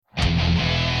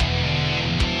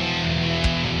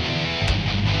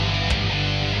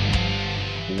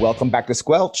Welcome back to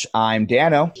Squelch. I'm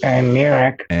Dano. I'm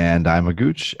Mirek. And I'm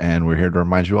Agooch, and we're here to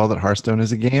remind you all that Hearthstone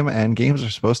is a game, and games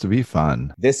are supposed to be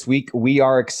fun. This week, we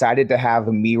are excited to have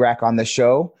Mirek on the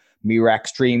show. Mirek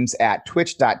streams at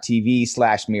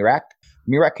twitch.tv/Mirek.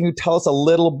 Mirek, can you tell us a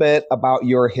little bit about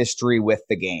your history with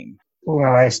the game?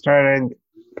 Well, I started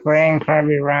playing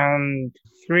probably around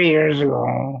 3 years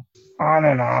ago, on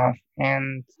and off,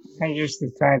 and I just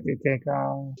decided to take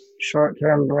a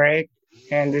short-term break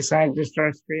and decided to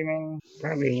start streaming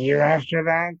probably a year after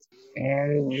that.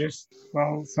 And just,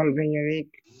 well, something unique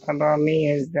about me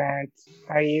is that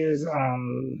I use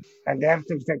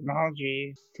adaptive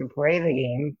technology to play the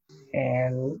game,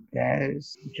 and that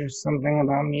is just something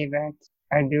about me that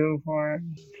I do for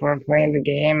playing the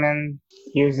game and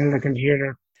using the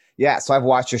computer. Yeah, so I've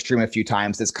watched your stream a few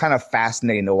times. It's kind of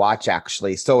fascinating to watch,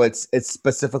 actually. So it's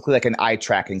specifically like an eye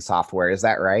tracking software. Is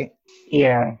that right?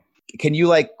 Yeah. Can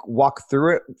you walk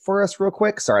through it for us real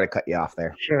quick? Sorry to cut you off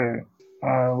there. Sure.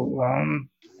 I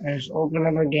just open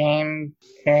up a game,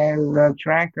 and the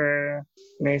tracker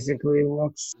basically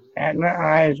looks at my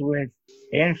eyes with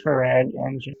infrared,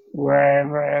 and just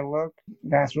wherever I look,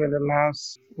 that's where the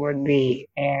mouse would be.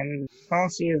 And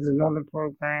also use another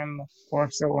program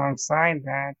works alongside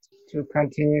that to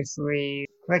continuously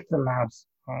click the mouse.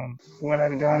 What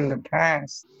I've done in the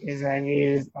past is I've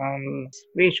used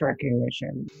speech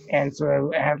recognition, and so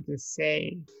I have to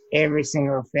say every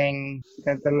single thing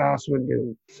that the mouse would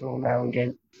do. So that would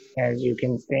get, as you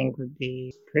can think, would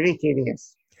be pretty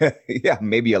tedious. Yeah,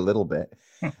 maybe a little bit.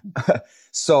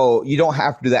 So you don't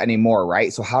have to do that anymore,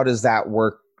 right? So how does that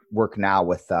work now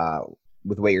with the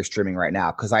way you're streaming right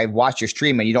now? Because I've watched your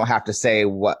stream and you don't have to say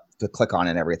what to click on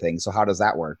and everything. So how does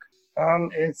that work?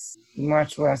 It's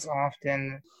much less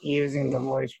often using the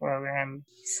voice program.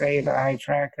 Say the eye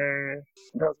tracker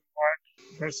doesn't work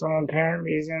for some apparent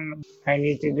reason. I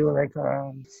need to do like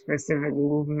a specific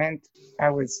movement.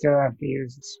 I would still have to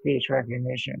use speech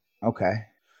recognition. Okay.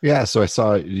 Yeah, so I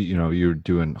saw you're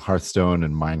doing Hearthstone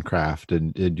and Minecraft,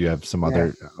 and do you have some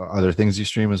other things you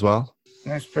stream as well?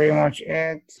 That's pretty much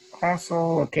it.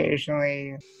 Also,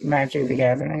 occasionally Magic the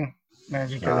Gathering,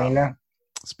 Magic Arena.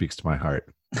 Speaks to my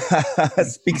heart.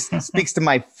 speaks to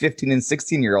my 15 and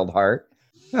 16-year-old heart.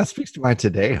 That speaks to my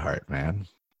today heart, man.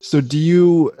 So do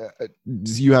you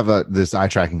have this eye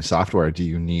tracking software? Do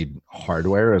you need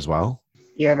hardware as well?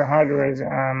 Yeah, the hardware is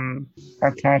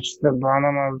attached to the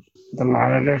bottom of the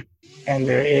monitor, and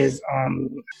there is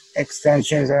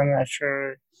extensions. I'm not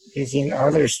sure if you've seen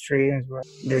other streams where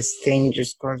this thing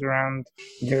just goes around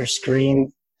their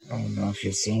screen. I don't know if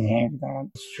you've seen any of that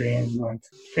streams, but it's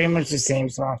pretty much the same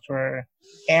software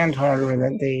and hardware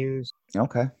that they use.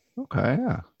 Okay,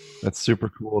 yeah, that's super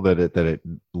cool that it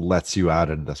lets you out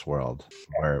into this world.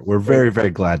 We're very,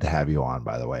 very glad to have you on.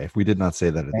 By the way, if we did not say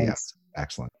that at the end,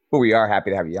 excellent. Well, we are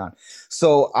happy to have you on.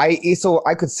 So I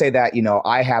could say that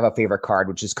I have a favorite card,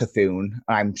 which is Cthulhu.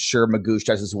 I'm sure Magoosh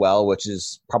does as well, which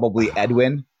is probably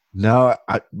Edwin. No,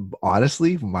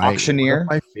 honestly, Auctioneer,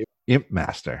 my favorite, Imp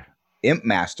Master. Imp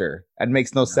Master. That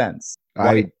makes no sense.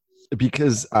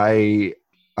 Because I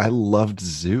loved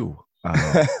Zoo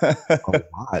a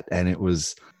lot, and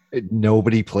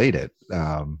nobody played it.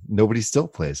 Nobody still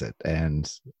plays it,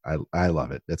 and I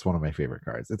love it. It's one of my favorite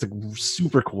cards. It's a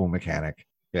super cool mechanic.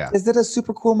 Yeah. Is it a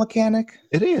super cool mechanic?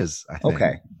 It is, I think.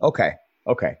 Okay.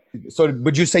 So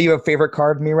would you say you have a favorite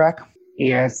card, Mirek?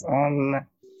 Yes.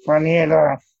 Funny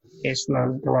enough, it's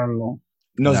Nosdormu.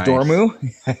 Nosdormu?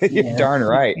 Nice. You're darn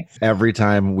right. Every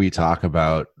time we talk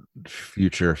about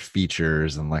future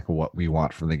features and what we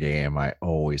want from the game, I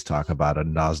always talk about a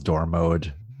Nosdor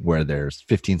mode where there's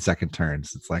 15-second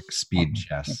turns. It's like speed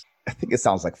chess. I think it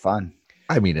sounds like fun.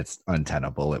 I mean, it's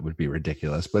untenable. It would be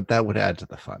ridiculous, but that would add to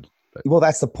the fun. But, well,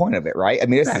 that's the point of it, right? I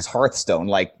mean, this is Hearthstone.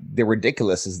 The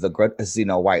ridiculous is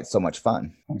why it's so much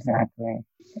fun. Exactly.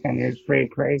 And it's pretty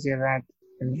crazy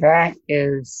that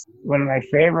is one of my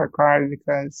favorite cards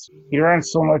because you earn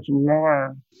so much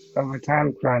more of a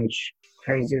time crunch.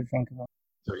 Crazy to think about.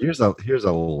 So here's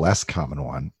a less common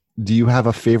one. Do you have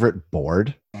a favorite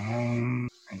board? I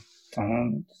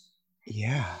don't.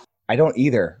 Yeah, I don't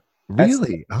either.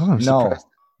 Really? I'm surprised.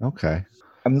 Okay.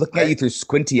 I'm looking at you through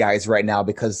squinty eyes right now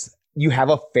because you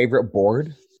have a favorite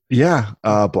board. Yeah,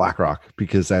 BlackRock,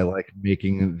 because I like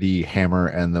making the hammer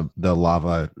and the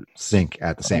lava sync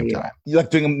at the same time. You like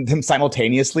doing them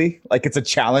simultaneously? Like it's a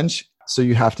challenge? So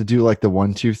you have to do the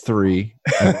 1, 2, 3,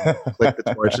 and click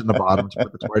the torch in the bottom to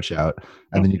put the torch out,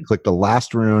 and then you click the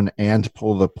last rune and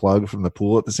pull the plug from the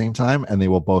pool at the same time, and they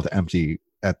will both empty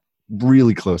at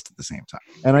really close to the same time.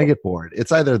 And I get bored.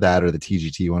 It's either that or the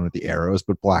TGT one with the arrows,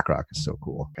 but Blackrock is so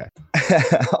cool. Okay.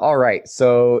 All right.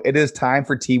 So it is time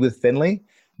for Tea with Finley.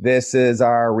 This is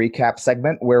our recap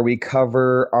segment where we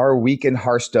cover our week in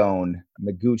Hearthstone.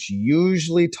 Magooch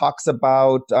usually talks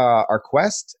about our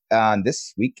quest.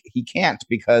 This week he can't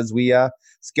because we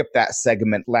skipped that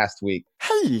segment last week.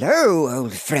 Hello,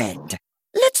 old friend.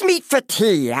 Let's meet for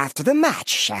tea after the match,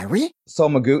 shall we? So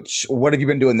Magooch, what have you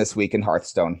been doing this week in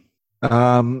Hearthstone?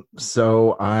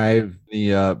 So I've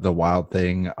the wild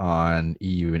thing on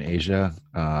EU and Asia,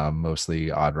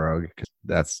 mostly Odd Rogue, because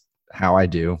that's how I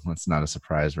do. It's not a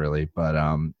surprise really, but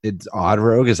it's Odd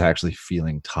Rogue is actually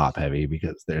feeling top heavy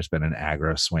because there's been an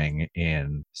aggro swing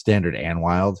in Standard and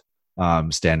Wild.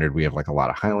 Standard, we have like a lot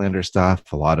of Highlander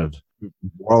stuff, a lot of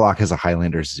Warlock has a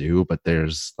Highlander zoo, but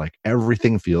there's like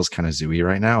everything feels kind of zooey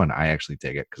right now, and I actually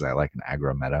dig it because I like an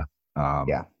aggro meta.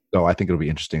 Yeah. So I think it'll be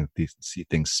interesting to see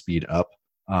things speed up.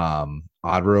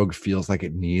 Odd Rogue feels like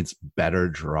it needs better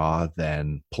draw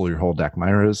than pull your whole deck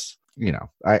Myras. You know,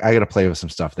 I got to play with some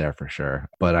stuff there for sure.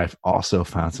 But I've also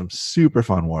found some super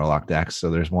fun Warlock decks. So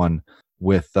there's one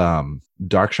with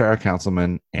Darkshire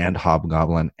Councilman and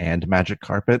Hobgoblin and Magic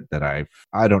Carpet that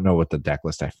I don't know what the deck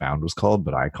list I found was called,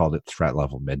 but I called it Threat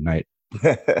Level Midnight.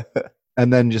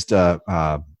 And then just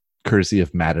courtesy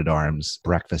of Mad at Arms,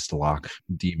 Breakfast Lock,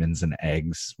 Demons and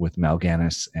Eggs with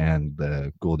Mal'Ganis and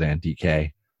the Gul'dan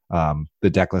DK. The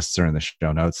deck lists are in the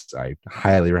show notes. I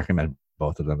highly recommend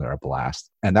both of them. They're a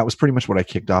blast. And that was pretty much what I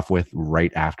kicked off with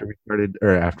right after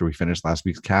we finished last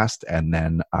week's cast. And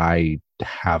then I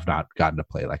have not gotten to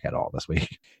play like at all this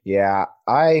week. Yeah,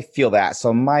 I feel that.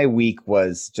 So my week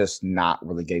was just not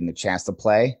really getting the chance to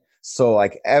play. So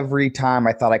like every time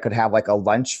I thought I could have like a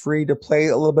lunch free to play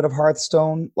a little bit of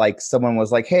Hearthstone, like someone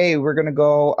was like, hey, we're going to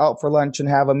go out for lunch and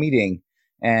have a meeting.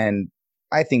 And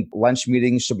I think lunch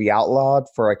meetings should be outlawed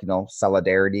for like,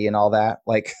 solidarity and all that.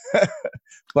 Like,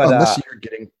 but unless you're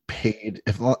getting paid,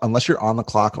 unless you're on the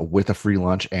clock with a free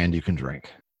lunch and you can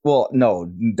drink. Well, no,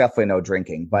 definitely no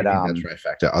drinking. But that's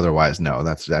trifecta. Otherwise, no,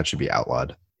 that should be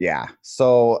outlawed. Yeah.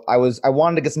 So I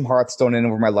wanted to get some Hearthstone in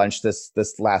over my lunch this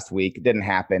last week. It didn't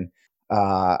happen.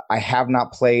 I have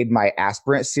not played my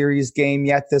Aspirant Series game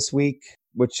yet this week,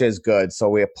 which is good. So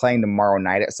we are playing tomorrow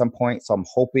night at some point. So I'm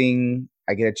hoping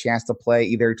I get a chance to play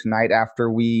either tonight after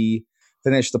we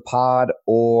finish the pod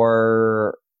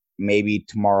or maybe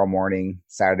tomorrow morning,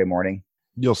 Saturday morning.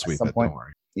 You'll sweep it, don't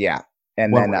worry. Yeah.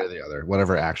 And one way or the other,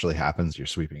 whatever actually happens, you're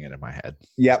sweeping it in my head.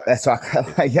 Yep. That's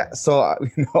yeah. So,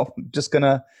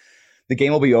 the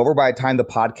game will be over by the time the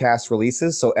podcast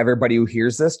releases. So everybody who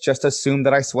hears this, just assume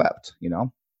that I swept,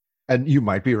 And you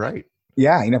might be right.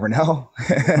 Yeah, you never know.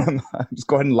 Just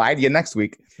go ahead and lie to you next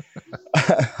week.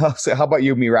 So how about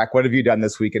you, Mirak? What have you done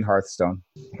this week in Hearthstone?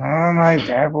 I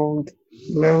dabbled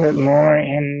a little bit more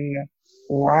in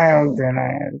Wild than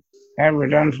I've ever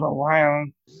done for a while.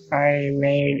 I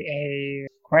made a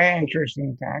quite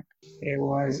interesting deck. It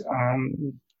was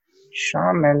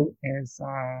Shaman is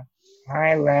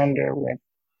Highlander with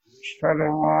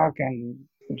Shudderlock and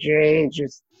Jade,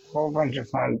 just a whole bunch of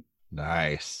fun.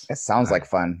 Nice. It sounds like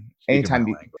fun. Anytime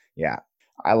yeah.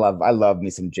 I love me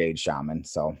some Jade Shaman.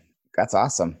 So that's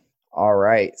awesome. All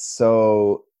right.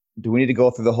 So do we need to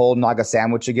go through the whole Naga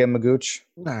sandwich again, Magooch?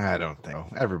 Nah, I don't think so.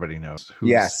 Everybody knows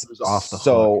who's off the hook.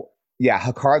 So yeah,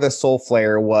 Hakar the Soul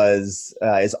Flayer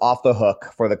is off the hook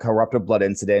for the Corrupted Blood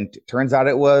incident. Turns out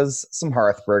it was some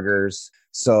Hearth burgers.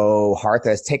 So Hearth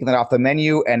has taken it off the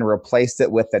menu and replaced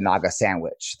it with the Naga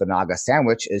sandwich. The Naga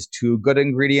sandwich is 2 good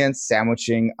ingredients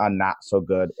sandwiching a not so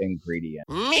good ingredient.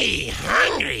 Me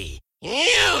hungry,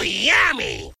 you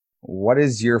yummy. What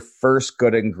is your first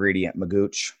good ingredient,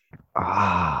 Magooch?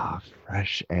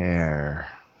 Fresh air.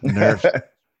 Nerf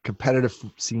competitive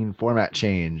scene format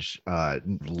change,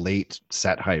 late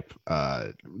set hype,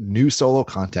 new solo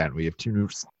content. We have 2 new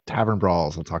tavern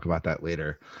brawls. I'll talk about that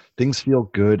later. Things feel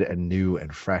good and new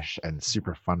and fresh and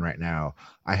super fun right now.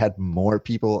 I had more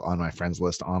people on my friends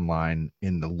list online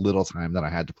in the little time that I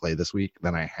had to play this week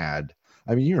than I had.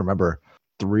 I mean, you remember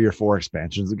 3 or 4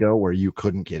 expansions ago where you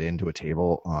couldn't get into a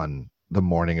table on the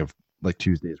morning of like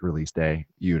Tuesday's release day.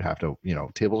 You'd have to,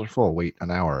 tables are full, wait an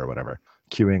hour or whatever.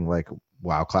 Queuing like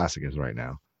WoW Classic is right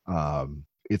now.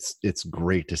 It's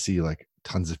great to see like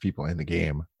tons of people in the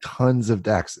game, tons of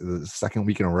decks. The second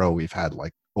week in a row, we've had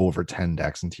like over 10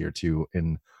 decks in tier 2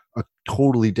 in a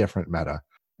totally different meta.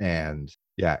 And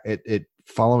yeah, it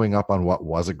following up on what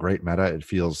was a great meta, it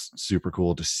feels super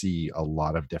cool to see a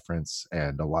lot of difference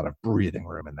and a lot of breathing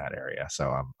room in that area.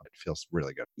 So it feels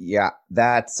really good. Yeah,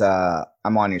 that's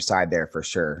I'm on your side there for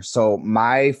sure. So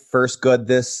my first good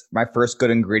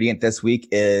ingredient this week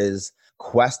is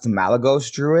Quest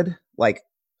Malagos Druid. Like,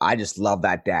 I just love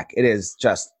that deck. It is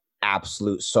just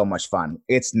absolute so much fun.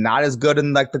 It's not as good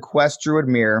in like the Quest Druid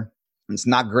mirror. It's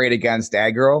not great against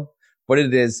aggro, but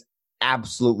it is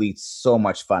absolutely so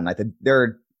much fun. Like there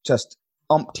are just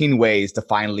umpteen ways to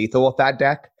find lethal with that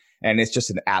deck, and it's just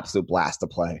an absolute blast to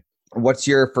play. What's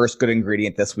your first good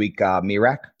ingredient this week,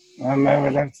 Mirak? I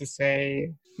would have to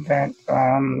say that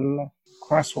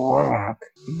Quest Warlock.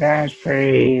 That's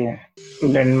been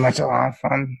much a lot of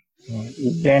fun.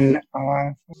 And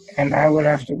I would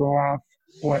have to go off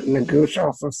what Nagoosh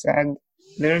also said.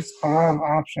 There's a lot of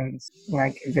options,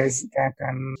 like this deck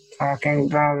I'm talking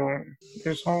about, or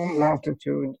there's a whole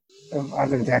multitude of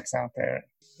other decks out there.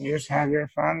 You just have your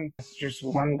fun. It's just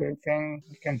one good thing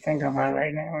you can think about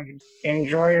right now. Just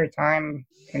enjoy your time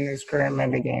in this current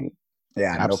meta game.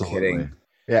 Yeah, absolutely. No kidding.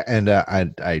 Yeah,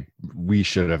 and we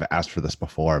should have asked for this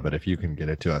before, but if you can get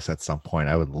it to us at some point,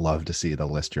 I would love to see the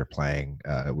list you're playing.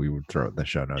 We would throw it in the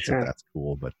show notes if that's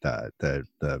cool. But the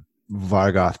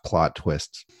Vargoth plot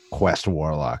twist Quest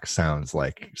Warlock sounds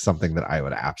like something that I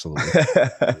would absolutely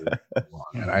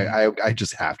and I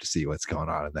just have to see what's going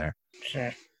on in there.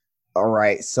 Sure. All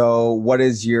right. So what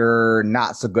is your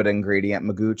not so good ingredient,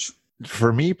 Magooch?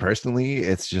 For me personally,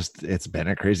 it's been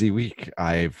a crazy week.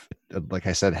 I've, like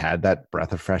I said, had that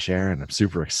breath of fresh air and I'm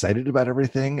super excited about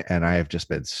everything. And I have just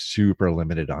been super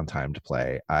limited on time to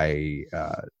play.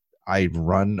 I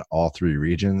run all three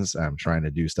regions. I'm trying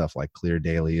to do stuff like clear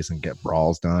dailies and get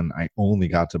brawls done. I only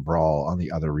got to brawl on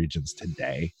the other regions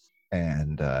today.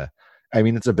 And I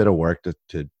mean, it's a bit of work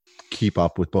to keep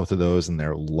up with both of those, and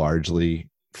they're largely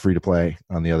free to play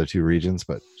on the other two regions,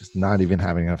 but just not even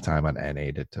having enough time on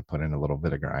NA to put in a little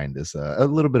bit of grind is a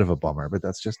little bit of a bummer, but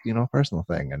that's just, a personal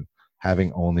thing. And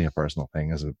having only a personal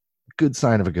thing is a good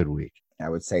sign of a good week. I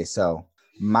would say so.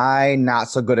 My not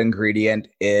so good ingredient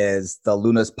is the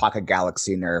Luna's Pocket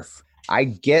Galaxy nerf. I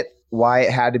get why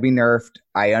it had to be nerfed.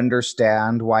 I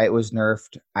understand why it was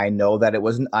nerfed. I know that it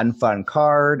was an unfun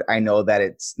card. I know that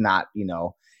it's not,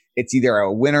 it's either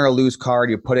a win or a lose card.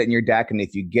 You put it in your deck, and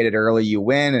if you get it early, you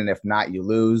win, and if not, you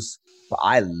lose. But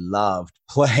I loved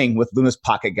playing with Luna's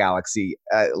Pocket Galaxy.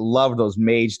 I loved those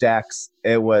mage decks.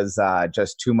 It was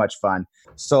just too much fun.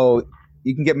 So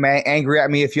you can get angry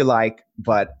at me if you like,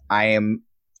 but I am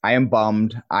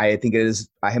bummed. I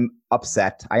am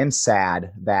upset. I am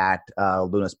sad that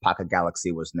Luna's Pocket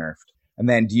Galaxy was nerfed. And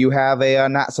then, do you have a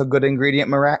not so good ingredient,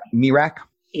 Mirak?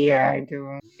 Yeah, I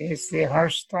do. It's the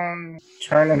Hearthstone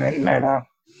tournament meta.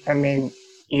 I mean,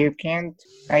 you can't.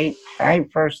 I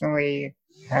personally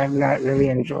have not really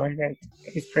enjoyed it.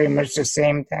 It's pretty much the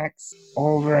same text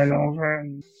over and over,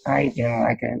 and I don't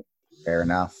like it. Fair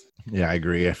enough. Yeah, I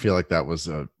agree. I feel like that was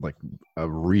a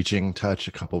reaching touch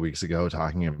a couple weeks ago,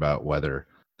 talking about whether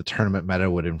the tournament meta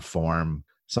would inform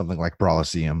something like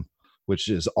Brawliseum, which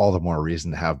is all the more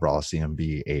reason to have Brawliseum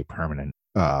be a permanent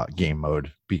game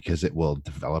mode, because it will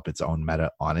develop its own meta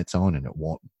on its own and it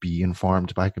won't be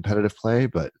informed by competitive play.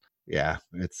 But yeah,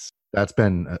 that's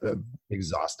been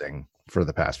exhausting for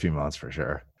the past few months for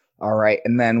sure. All right.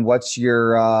 And then what's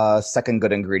your second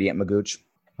good ingredient, Magooch?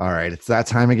 All right. It's that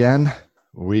time again.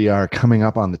 We are coming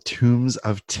up on the Tombs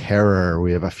of Terror.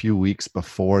 We have a few weeks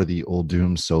before the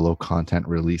Uldum solo content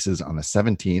releases on the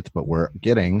 17th, but we're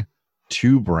getting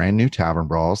 2 brand new Tavern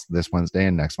Brawls this Wednesday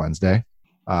and next Wednesday.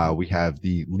 We have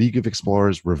the League of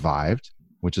Explorers Revived,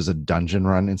 which is a dungeon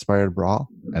run inspired brawl.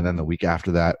 And then the week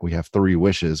after that, we have 3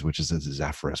 Wishes, which is a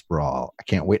Zephyrus brawl. I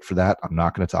can't wait for that. I'm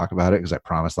not going to talk about it because I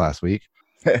promised last week.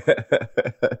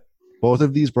 Both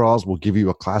of these brawls will give you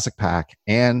a classic pack,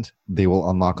 and they will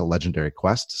unlock a legendary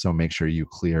quest. So make sure you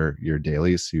clear your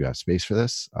dailies so you have space for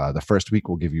this. The first week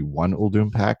will give you 1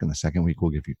 Uldum pack, and the second week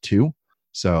will give you 2.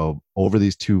 So over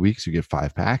these 2 weeks, you get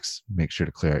 5 packs. Make sure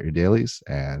to clear out your dailies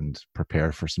and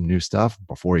prepare for some new stuff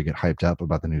before you get hyped up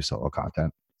about the new solo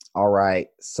content. All right.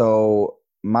 So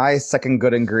my second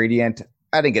good ingredient,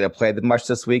 I didn't get to play that much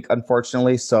this week,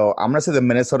 unfortunately. So I'm going to say the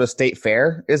Minnesota State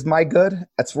Fair is my good.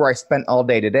 That's where I spent all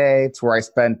day today. It's where I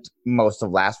spent most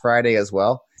of last Friday as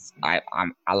well. I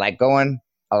like going.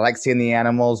 I like seeing the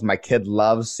animals. My kid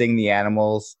loves seeing the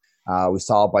animals. We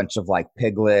saw a bunch of like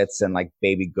piglets and like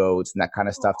baby goats and that kind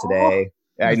of stuff today.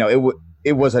 I know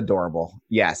it was adorable.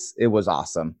 Yes, it was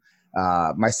awesome.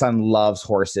 My son loves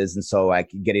horses, and so like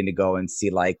getting to go and see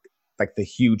like the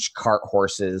huge cart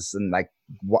horses and like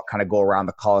what kind of go around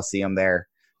the Coliseum there,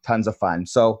 tons of fun.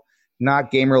 So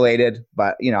not game related,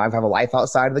 but you know, I have a life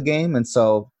outside of the game. And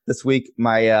so this week,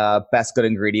 my best good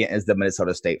ingredient is the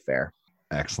Minnesota State Fair.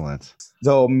 Excellent.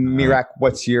 So, Mirak,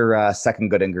 what's your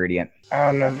second good ingredient? I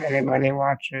don't know if anybody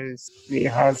watches the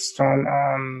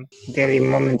Hearthstone Daily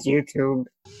Moments YouTube.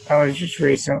 I was just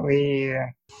recently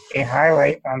a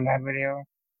highlight on that video.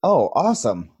 Oh,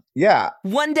 awesome. Yeah.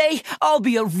 One day, I'll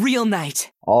be a real knight.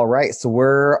 All right. So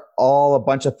we're all a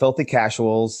bunch of filthy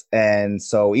casuals. And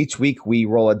so each week we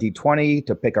roll a d20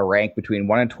 to pick a rank between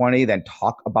 1 and 20, then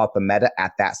talk about the meta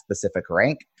at that specific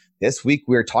rank. This week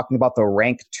we're talking about the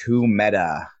rank 2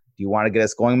 meta. Do you want to get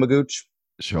us going, Magooch?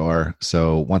 Sure.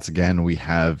 So once again, we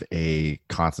have a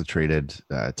concentrated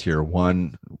tier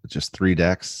 1, just 3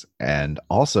 decks. And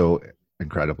also,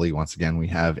 incredibly, once again, we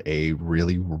have a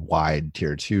really wide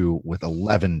tier 2 with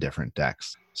 11 different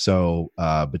decks. So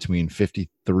between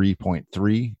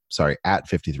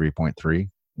 53.3,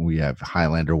 we have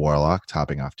Highlander Warlock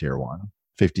topping off tier 1.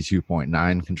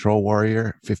 52.9 Control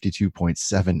Warrior,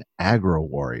 52.7 Aggro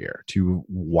Warrior. 2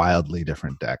 wildly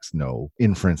different decks, no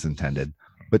inference intended.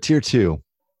 But tier 2,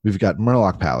 we've got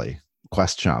Murloc Pally,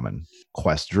 Quest Shaman,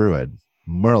 Quest Druid,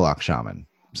 Murloc Shaman.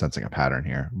 I'm sensing a pattern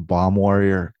here. Bomb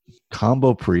Warrior,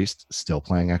 Combo Priest, still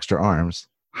playing extra arms,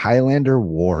 Highlander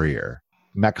Warrior,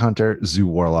 Mech Hunter, Zoo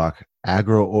Warlock,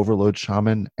 Aggro Overload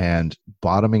Shaman, and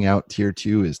bottoming out tier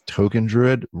 2 is Token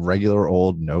Druid, regular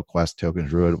old no quest Token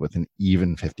Druid with an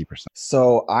even 50%.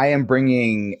 So I am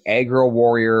bringing Aggro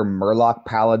Warrior, Murloc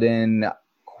Paladin,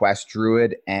 Quest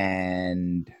Druid,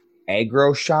 and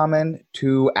Aggro Shaman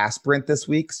to Aspirant this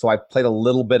week. So I played a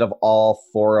little bit of all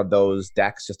 4 of those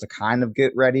decks just to kind of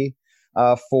get ready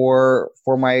for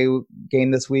my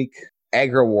game this week.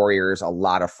 Aggro Warrior is a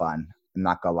lot of fun. I'm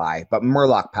not gonna lie, but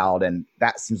Murloc Paladin,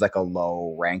 that seems like a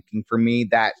low ranking for me.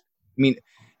 And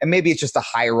maybe it's just a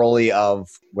high rolly of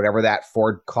whatever that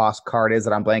Ford cost card is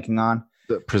that I'm blanking on.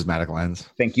 The Prismatic Lens.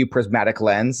 Thank you, Prismatic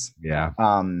Lens. Yeah.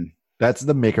 That's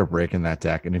the make or break in that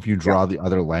deck. And if you draw the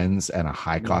other lens and a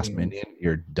high cost minion,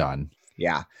 you're done.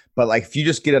 Yeah. But like if you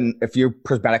just get if you're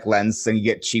Prismatic Lens and you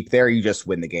get cheap there, you just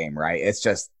win the game, right? It's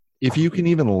just if you can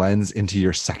even lens into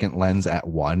your second lens at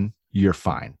 1, you're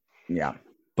fine. Yeah.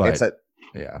 But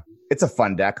it's a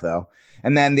fun deck though.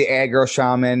 And then the Aggro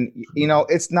Shaman, you know,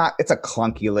 it's a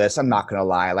clunky list. I'm not gonna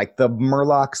lie. Like the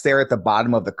Murlocs there at the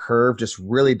bottom of the curve just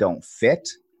really don't fit.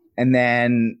 And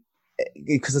then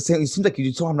because it seems like you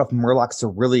just don't have enough Murlocs to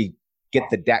really get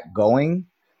the deck going.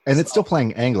 And it's still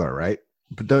playing Angler, right?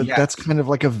 But that's kind of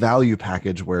like a value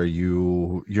package where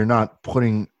you're not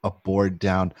putting a board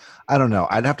down. I don't know.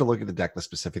 I'd have to look at the deck list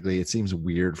specifically. It seems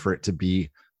weird for it to be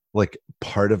like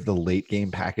part of the late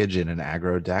game package in an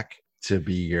aggro deck to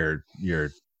be your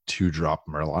 2-drop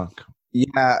Murloc.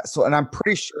 Yeah. So, and I'm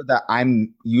pretty sure that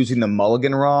I'm using the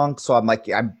mulligan wrong. So I'm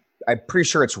pretty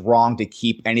sure it's wrong to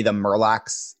keep any of the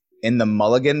Murlocs in the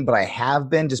mulligan, but I have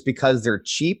been just because they're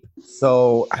cheap.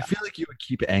 So I feel like you would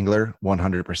keep Angler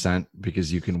 100%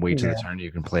 because you can wait to the turn.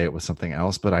 You can play it with something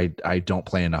else, but I don't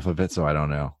play enough of it, so I don't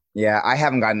know. Yeah, I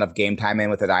haven't got enough game time in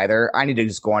with it either. I need to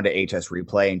just go on to HS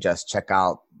Replay and just check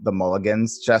out the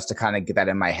mulligans just to kind of get that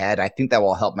in my head. I think that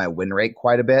will help my win rate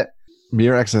quite a bit.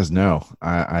 Mirak says no.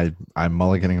 I'm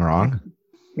mulliganing wrong.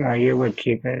 No, you would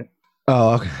keep it.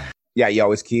 Oh, okay. Yeah, you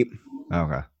always keep.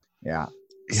 Okay. Yeah.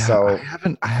 Yeah, so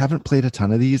I haven't played a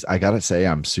ton of these. I gotta say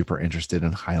I'm super interested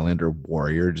in Highlander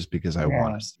Warrior just because I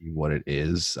want to see what it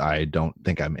is. I don't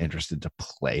think I'm interested to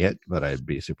play it, but I'd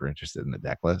be super interested in the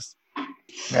deck list.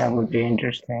 That would be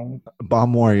interesting.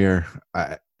 Bomb Warrior.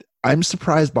 I'm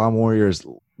surprised Bomb Warrior is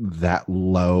that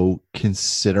low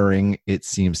considering it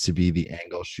seems to be the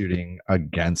angle shooting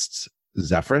against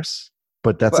Zephrys.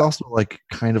 But that's also like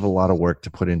kind of a lot of work to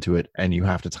put into it, and you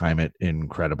have to time it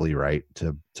incredibly right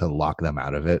to lock them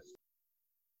out of it.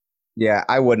 Yeah,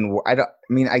 I wouldn't.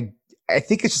 I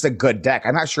think it's just a good deck.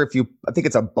 I'm not sure I think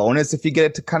it's a bonus if you get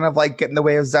it to kind of like get in the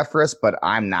way of Zephrys, but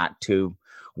I'm not too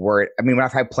worried. I mean,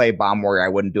 if I play Bomb Warrior, I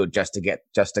wouldn't do it just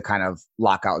to kind of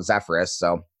lock out Zephrys.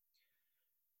 So,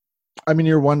 I mean,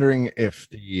 you're wondering if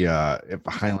if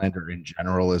Highlander in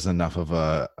general is enough of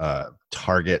a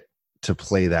target to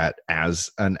play that as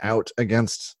an out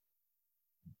against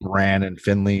Bran and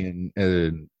Finley,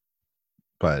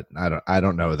 but I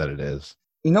don't know that it is.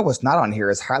 You know what's not on here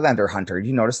is Highlander Hunter. Did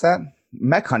you notice that?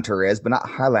 Mech Hunter is, but not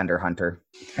Highlander Hunter.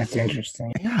 That's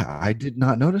interesting. Yeah, I did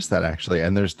not notice that actually.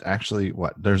 And there's actually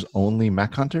there's only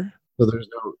Mech Hunter, so there's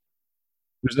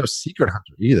no Secret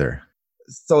Hunter either.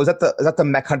 So is that the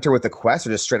Mech Hunter with the quest, or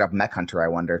just straight up Mech Hunter? I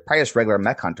wonder. Probably just regular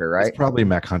Mech Hunter, right? It's probably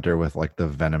Mech Hunter with like the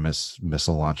venomous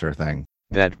missile launcher thing.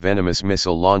 That venomous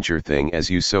missile launcher thing, as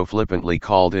you so flippantly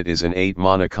called it, is an 8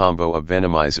 mana combo of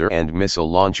venomizer and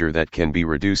missile launcher that can be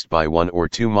reduced by 1 or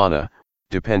 2 mana,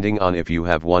 depending on if you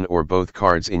have one or both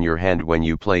cards in your hand when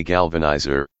you play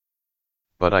Galvanizer.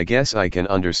 But I guess I can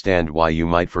understand why you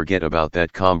might forget about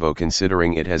that combo,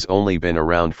 considering it has only been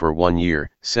around for 1 year,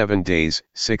 7 days,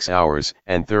 6 hours,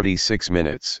 and 36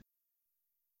 minutes.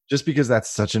 Just because that's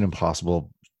such an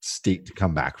impossible state to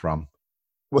come back from.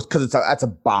 Well, because that's a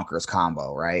bonkers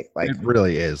combo, right? Like, it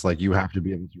really is. Like, you have to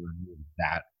be able to remove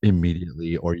that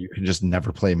immediately, or you can just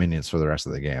never play minions for the rest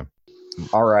of the game.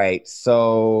 All right.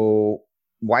 So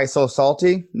why so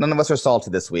salty? None of us are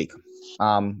salty this week.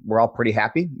 We're all pretty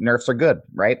happy. Nerfs are good,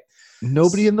 right?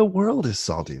 Nobody in the world is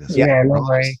salty this week. Yeah, We're all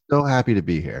nobody. so happy to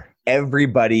be here.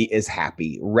 Everybody is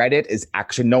happy. Reddit is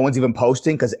actually, no one's even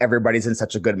posting because everybody's in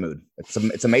such a good mood.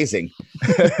 It's amazing.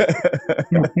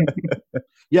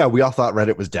 Yeah, we all thought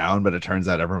Reddit was down, but it turns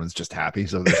out everyone's just happy.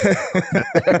 So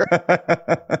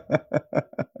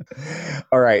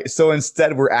all right. So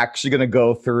instead, we're actually going to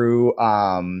go through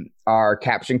our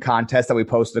caption contest that we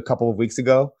posted a couple of weeks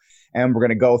ago. And we're going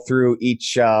to go through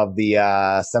each of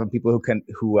the 7 people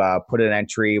who put an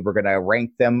entry. We're going to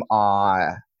rank them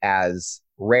as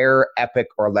rare, epic,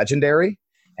 or legendary.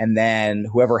 And then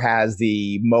whoever has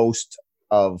the most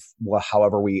of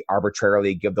however we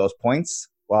arbitrarily give those points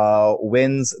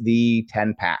wins the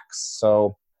 10 packs.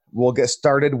 So we'll get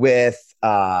started with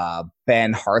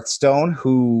Ben Hearthstone,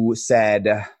 who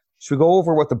said, should we go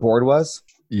over what the board was?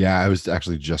 yeah, I was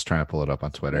actually just trying to pull it up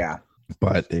on Twitter. Yeah.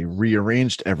 But they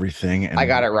rearranged everything. And I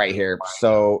got it right here.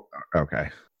 So okay.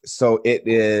 So it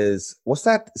is, what's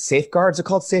that? Safeguard? Is it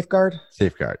called Safeguard?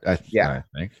 Safeguard. I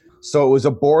think. So it was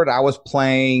a board. I was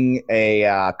playing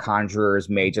a Conjurer's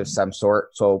Mage of some sort.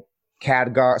 So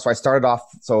Khadgar. So I started off,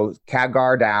 so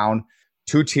Khadgar down,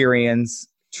 2 Tyrians,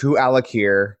 2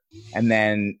 Alakir, and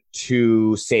then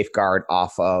 2 Safeguard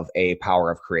off of a Power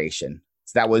of Creation.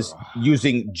 So that was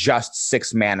using just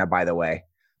 6 mana, by the way.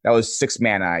 That was 6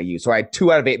 mana I used. So I had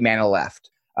 2 out of 8 mana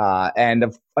left. And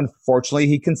unfortunately,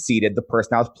 he conceded. The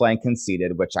person I was playing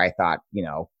conceded, which I thought,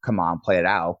 come on, play it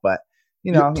out. But,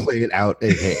 You play it out.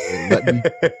 Hey, let me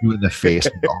hit you in the face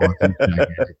with all of these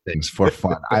gigantic things for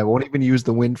fun. I won't even use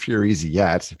the Wind Furies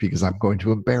yet because I'm going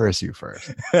to embarrass you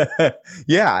first.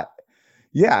 Yeah.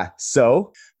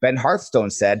 So Ben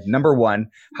Hearthstone said, number 1,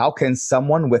 how can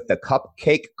someone with the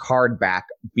Cupcake card back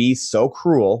be so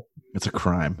cruel? It's a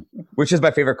crime. Which is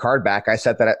my favorite card back. I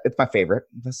said that it's my favorite.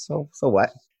 So what?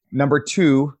 Number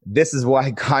 2, this is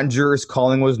why Conjurer's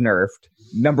Calling was nerfed.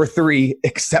 Number 3,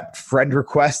 accept friend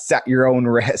requests at your own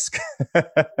risk.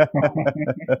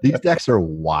 These decks are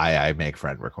why I make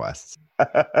friend requests.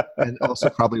 And also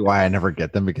probably why I never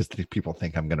get them, because people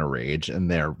think I'm going to rage,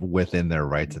 and they're within their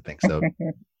right to think so.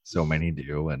 So many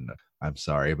do, and I'm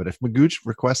sorry. But if Magooch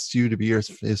requests you to be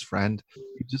his friend,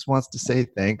 he just wants to say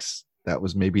thanks. That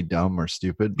was maybe dumb or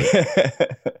stupid,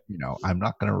 but I'm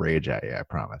not going to rage at you, I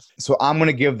promise. So I'm going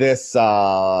to give this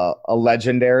a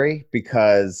legendary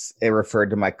because it referred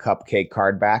to my Cupcake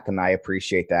card back, and I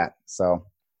appreciate that. So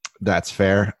that's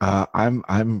fair. I'm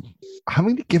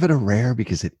going to give it a rare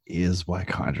because it is why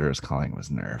Conjurer's Calling was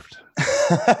nerfed.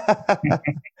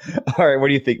 All right, what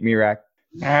do you think, Mirak?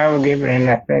 I will give it an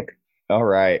epic. All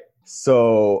right.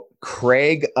 So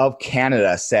Craig of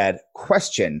Canada said,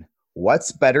 question.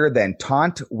 What's better than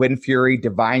Taunt, Wind Fury,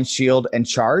 Divine Shield, and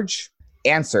Charge?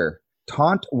 Answer.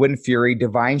 Taunt, Wind Fury,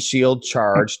 Divine Shield,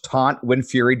 Charge. Taunt, Wind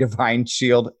Fury, Divine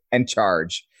Shield, and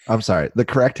Charge. I'm sorry. The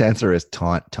correct answer is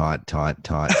taunt.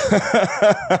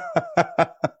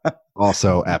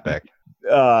 Also epic.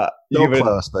 So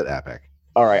close, but epic.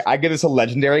 All right. I give this a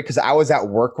legendary because I was at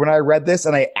work when I read this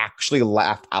and I actually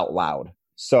laughed out loud.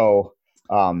 So,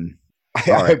 all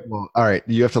right.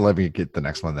 You have to let me get the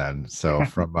next one then. So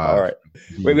from all right.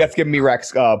 Wait, we have to give me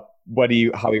Rex. How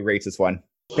he rates this one?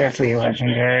 Definitely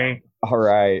legendary. All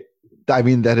right. I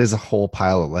mean, that is a whole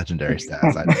pile of legendary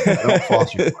stats. I don't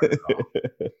fault you for it at all.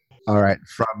 All right.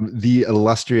 From the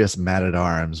illustrious Man at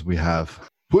Arms, we have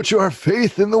put your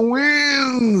faith in the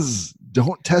winds.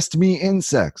 Don't test me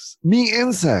insects.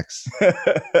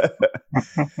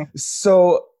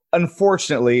 So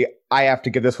unfortunately, I have to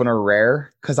give this one a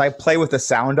rare because I play with the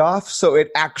sound off, so it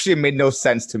actually made no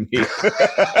sense to me.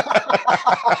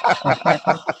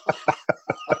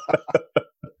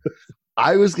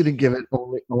 I was gonna give it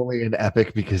only an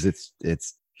epic because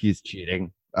he's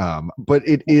cheating. But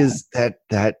it is that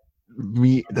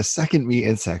me, the second me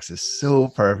insects is so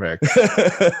perfect.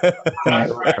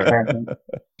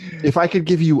 If I could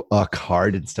give you a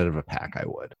card instead of a pack, I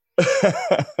would.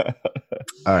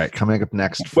 All right, coming up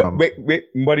next from wait.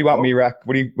 What do you want, Mirak?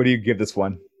 What do you give this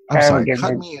one? I'm I sorry. would give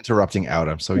Cut it. me interrupting out.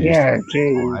 I'm so used Yeah, to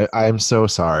geez. it. I'm so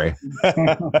sorry.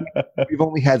 We've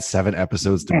only had 7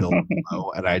 episodes to build the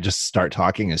flow, and I just start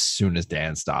talking as soon as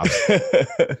Dan stops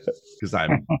because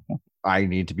I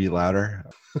need to be louder.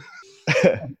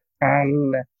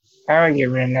 Um, I would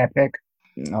give it an epic.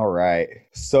 All right.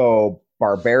 So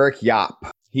Barbaric Yop.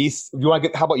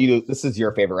 How about you? This is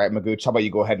your favorite, right, Magooch? How about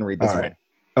you go ahead and read this All one? right.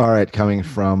 All right, coming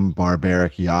from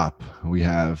Barbaric Yop, we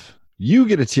have you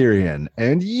get a Tyrion,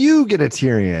 and you get a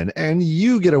Tyrion, and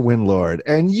you get a Windlord,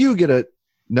 and you get a.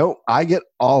 No, I get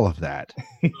all of that.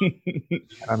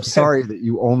 I'm sorry that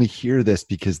you only hear this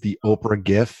because the Oprah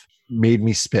GIF made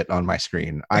me spit on my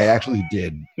screen. I actually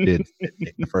did the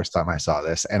first time I saw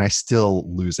this, and I still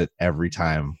lose it every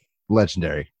time.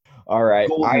 Legendary. All right.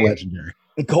 Legendary.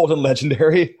 Golden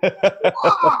Legendary.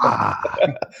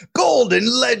 Golden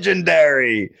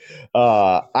Legendary.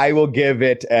 I will give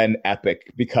it an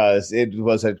epic because it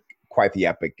was quite the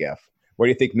epic GIF. What do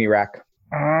you think, Mirak?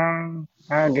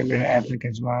 I'll give it an epic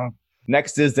as well.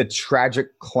 Next is the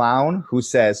Tragic Clown, who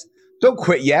says, "Don't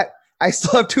quit yet. I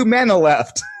still have 2 mana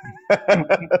left."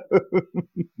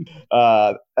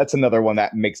 That's another one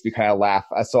that makes me kind of laugh.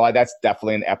 So that's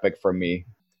definitely an epic for me.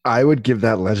 I would give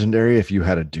that legendary if you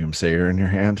had a Doomsayer in your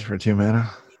hand for 2 mana.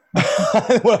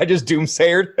 Well, I just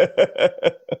Doomsayered.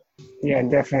 Yeah,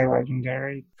 definitely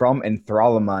legendary. From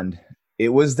Enthralamund. It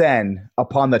was then,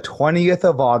 upon the 20th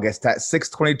of August at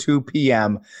 6:22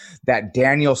 p.m., that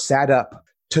Daniel sat up,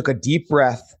 took a deep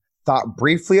breath, thought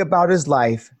briefly about his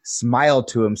life, smiled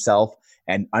to himself,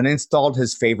 and uninstalled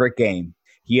his favorite game.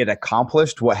 He had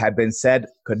accomplished what had been said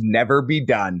could never be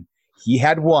done. He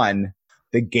had won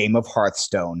the game of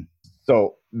Hearthstone.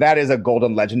 So that is a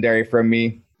golden legendary from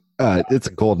me. It's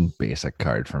a golden basic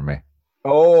card for me.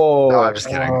 Oh, No, I'm just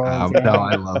kidding. No,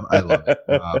 I love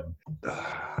it.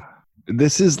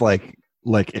 This is like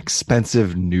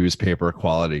expensive newspaper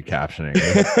quality captioning.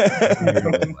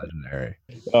 Legendary.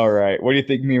 All right. What do you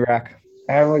think, Mirak?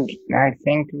 I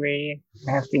think we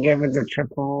have to give it the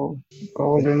triple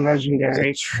golden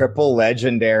legendary. Triple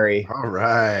legendary. All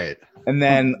right. And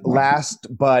then last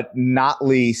but not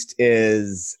least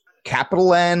is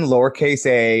capital N, lowercase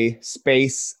a,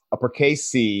 space, uppercase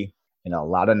C, and a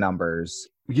lot of numbers.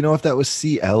 You know, if that was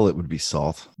CL, it would be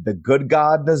Salt. The good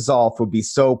god Nazalf would be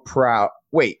so proud.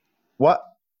 Wait, what?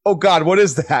 Oh God, what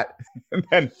is that? And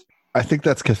then, I think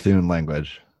that's Cthulhu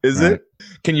language. is right? it?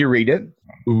 Can you read it?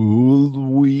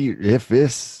 We if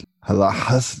it's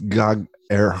gag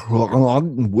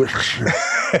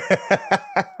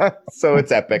So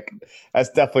it's epic. That's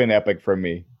definitely an epic for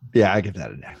me. Yeah, I give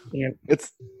that an F. Yep,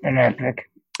 It's an epic.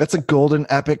 a golden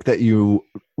epic that you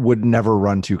would never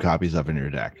run 2 copies of in your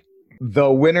deck.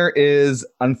 The winner is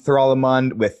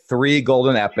Enthralamund with 3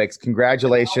 golden epics.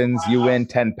 Congratulations. You win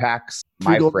 10 packs,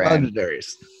 3 my golden friend. legendaries.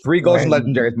 3 golden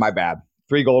legendaries, my bad.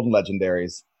 3 golden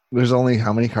legendaries. There's only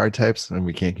how many card types, and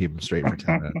we can't keep them straight for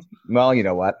 10 minutes. Well, you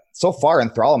know what? So far,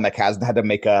 Enthralamund hasn't had to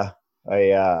make a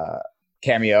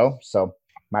cameo, so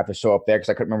I might have to show up there because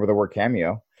I couldn't remember the word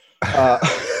cameo.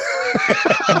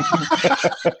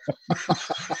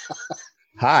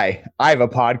 Hi, I have a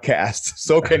podcast.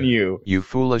 So can you. You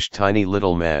foolish tiny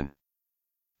little man.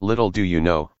 Little do you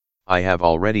know, I have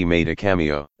already made a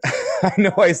cameo. I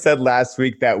know I said last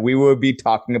week that we would be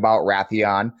talking about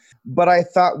Wrathion, but I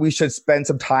thought we should spend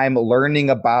some time learning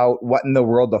about what in the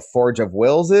world the Forge of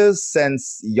Wills is,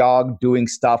 since Yogg doing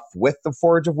stuff with the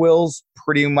Forge of Wills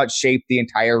pretty much shaped the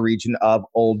entire region of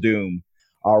Uldum.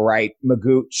 All right,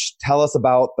 Magooch, tell us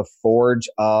about the Forge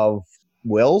of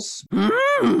Wills.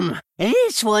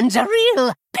 This one's a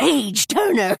real page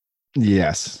turner.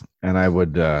 Yes, and I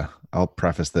would. I'll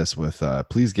preface this with,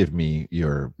 please give me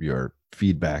your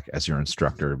feedback as your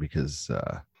instructor, because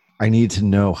I need to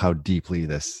know how deeply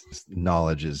this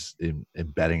knowledge is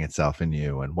embedding itself in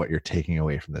you, and what you're taking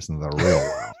away from this in the real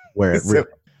world. Where it really,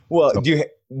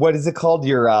 What is it called?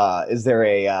 Is there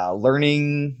a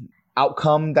learning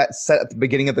outcome that's set at the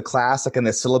beginning of the class, like in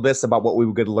the syllabus, about what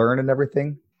we could learn and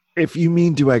everything? if you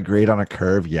mean, do I grade on a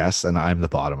curve? Yes, and I'm the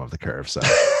bottom of the curve. So,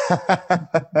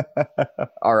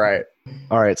 all right.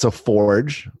 So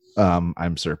Forge.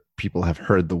 I'm sure people have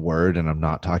heard the word, and I'm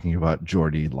not talking about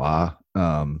Geordie Law.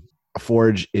 A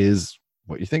forge is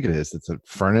what you think it is. It's a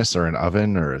furnace or an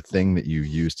oven or a thing that you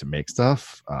use to make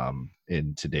stuff.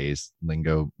 In today's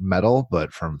lingo, metal,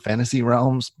 but from fantasy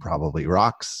realms, probably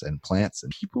rocks and plants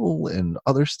and people and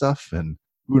other stuff. And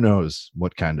who knows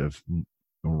what kind of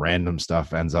random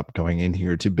stuff ends up going in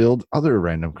here to build other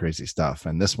random crazy stuff.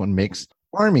 And this one makes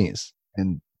armies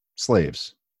and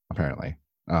slaves, apparently.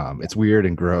 It's weird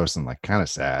and gross and like kind of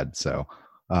sad. So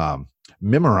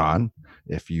Mimiron,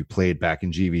 if you played back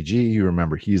in GVG, you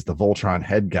remember he's the Voltron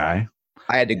head guy.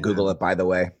 I had to Google it, by the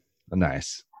way.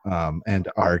 Nice. And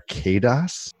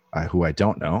Arcadas, who I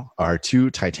don't know, are two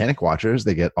Titanic Watchers.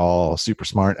 They get all super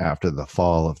smart after the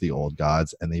fall of the old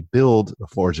gods, and they build the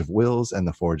Forge of Wills and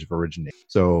the Forge of Origination.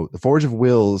 So the Forge of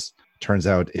Wills, turns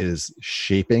out, is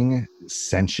shaping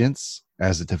sentience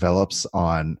as it develops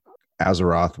on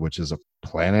Azeroth, which is a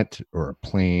planet or a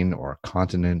plane or a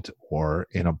continent or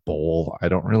in a bowl. I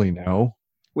don't really know.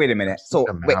 Wait a minute. So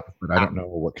a map, but I don't know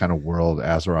what kind of world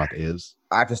Azeroth is.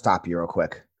 I have to stop you real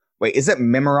quick. Wait, is it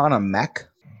Mimiron a mech?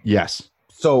 Yes.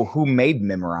 So who made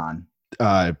Mimiron?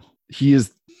 He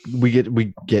is.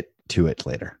 We get to it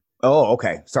later. Oh,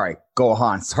 okay. Sorry. Go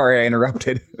on. Sorry, I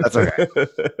interrupted. That's okay.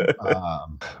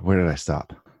 Where did I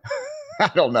stop?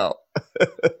 I don't know.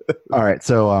 All right.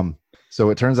 So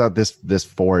it turns out this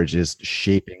forge is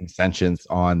shaping sentience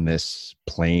on this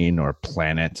plane or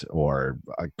planet or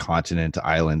a continent,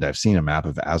 island. I've seen a map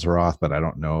of Azeroth, but I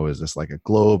don't know. Is this like a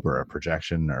globe or a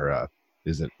projection or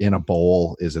is it in a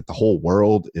bowl? Is it the whole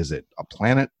world? Is it a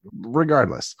planet?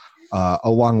 Regardless,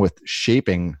 along with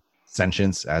shaping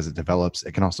sentience as it develops,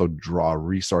 it can also draw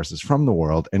resources from the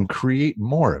world and create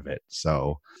more of it.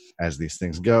 So as these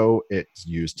things go, it's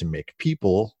used to make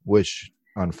people, which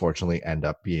unfortunately end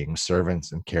up being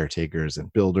servants and caretakers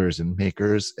and builders and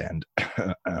makers and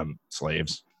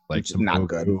slaves, like Which is not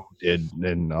good. Did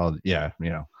and all. Yeah,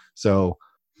 So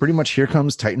pretty much here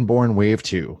comes Titanborn Wave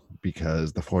 2,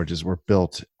 because the forges were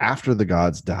built after the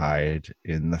gods died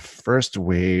in the first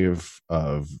wave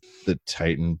of the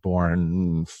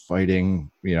Titanborn fighting.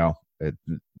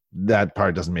 That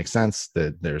part doesn't make sense,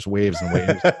 that there's waves and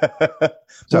waves.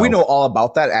 So we know all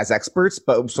about that as experts,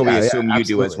 but we assume you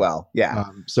do as well. Yeah.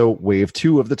 So wave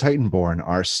 2 of the Titanborn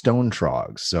are stone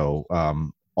trogs. So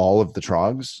all of the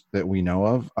trogs that we know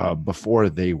of, before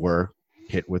they were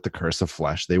hit with the curse of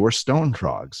flesh, they were stone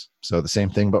trogs. So the same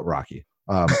thing, but rocky.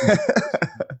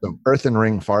 The Earthen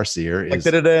Ring Farseer is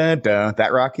that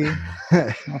rocky.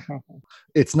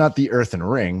 It's not the Earthen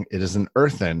Ring. It is an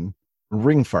Earthen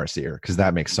Ring Farseer, because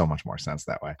that makes so much more sense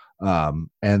that way.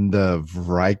 And the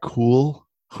Vrykul,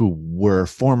 who were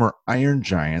former Iron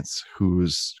Giants,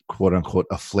 whose quote unquote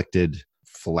afflicted,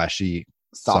 fleshy,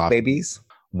 soft babies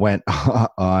went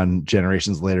on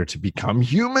generations later to become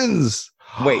humans.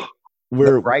 Wait,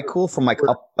 we're Vrykul from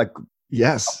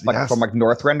yes, from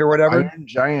Northrend or whatever. Iron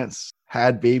Giants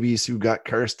had babies who got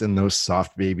cursed, and those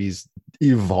soft babies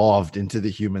evolved into the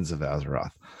humans of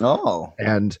Azeroth. Oh,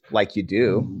 and like you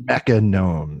do, Mecha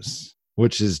Gnomes,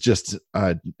 which is just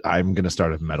I'm going to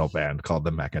start a metal band called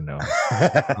the Mecha Gnomes.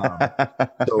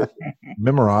 So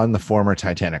Mimiron, the former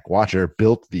Titanic Watcher,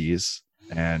 built these,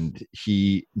 and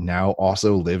he now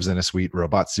also lives in a sweet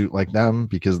robot suit like them,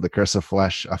 because the curse of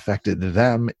flesh affected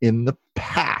them in the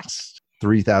past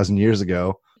 3,000 years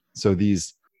ago. So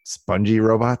these spongy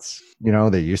robots,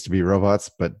 they used to be robots,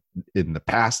 but in the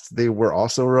past they were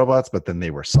also robots, but then they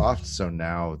were soft, so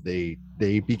now they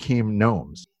became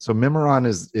gnomes. So Mimiron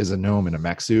is a gnome in a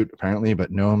mech suit apparently,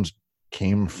 but gnomes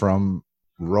came from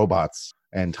robots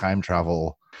and time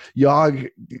travel. Yogg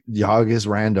is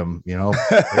random,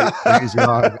 praise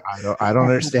Yogg. I don't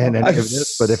understand any of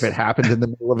this, but if it happened in the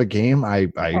middle of a game, I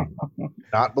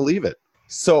not believe it.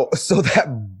 So that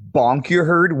bonk you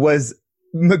heard was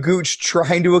Magooch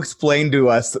trying to explain to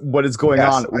us what is going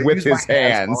on with his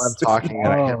hands. While I'm talking,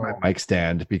 and I hit my mic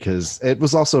stand because it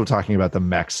was also talking about the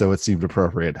mech, so it seemed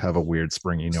appropriate to have a weird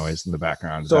springy noise in the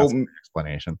background. So that's the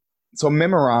explanation. So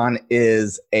Mimiron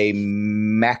is a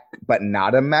mech, but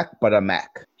not a mech, but a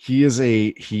mech. He is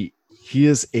a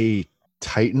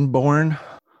Titanborn.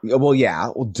 Well,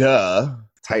 yeah. Well, duh.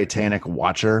 Titanic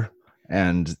Watcher,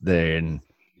 and then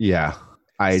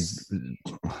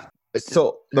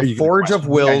So the Forge of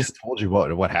Wills. I just told you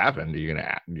what happened. Are you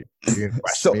gonna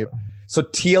question me? So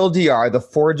TLDR, the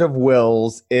Forge of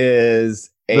Wills is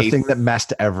the thing that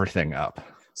messed everything up.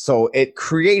 So it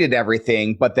created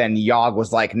everything, but then Yogg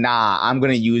was like, "Nah, I'm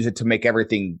gonna use it to make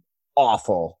everything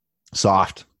awful,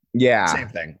 soft." Yeah,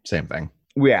 same thing.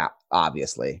 Yeah,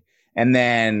 obviously. And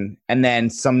then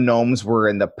some gnomes were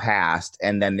in the past,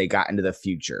 and then they got into the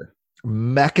future.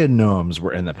 Mecha Gnomes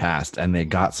were in the past, and they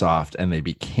got soft, and they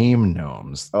became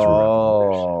gnomes.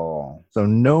 Oh, so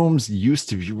gnomes used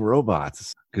to be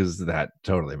robots, because that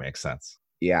totally makes sense.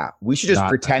 Yeah, we should just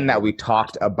pretend that we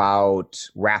talked about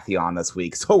Wrathion this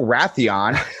week. So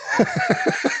Wrathion,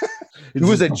 he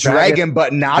was a dragon,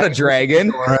 but not a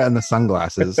dragon. And the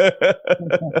sunglasses.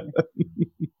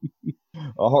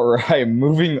 All right,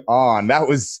 moving on. That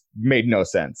made no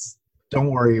sense. Don't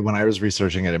worry, when I was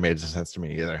researching it, it made sense to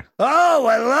me either. Oh,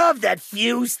 I love that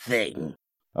fuse thing.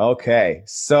 Okay,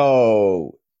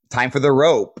 so time for the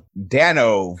rope.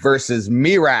 Dano versus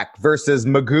Mirak versus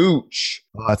Magooch.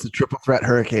 Oh, it's a triple threat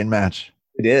hurricane match.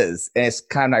 It is, and it's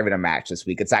kind of not even a match this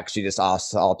week. It's actually just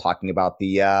us all talking about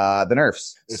the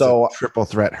nerfs. It's So a triple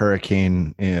threat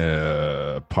hurricane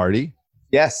party.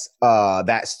 yes,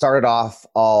 that started off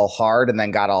all hard and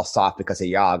then got all soft because of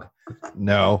Yogg.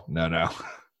 No.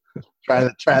 Try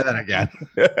that again.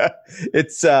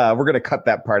 It's we're gonna cut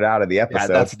that part out of the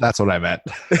episode. Yeah, that's what I meant.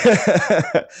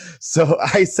 So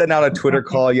I sent out a Twitter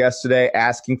call yesterday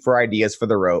asking for ideas for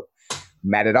the rope.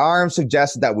 Matt at Arms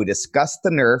suggested that we discuss the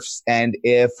nerfs and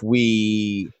if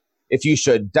you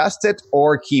should dust it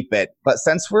or keep it. But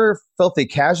since we're filthy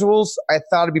casuals, I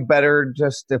thought it'd be better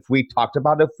just if we talked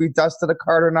about if we dusted a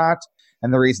card or not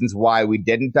and the reasons why we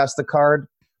didn't dust the card.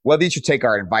 Whether you should take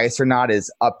our advice or not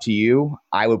is up to you.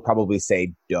 I would probably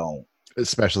say don't.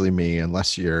 Especially me,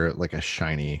 unless you're like a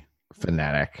shiny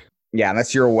fanatic. Yeah,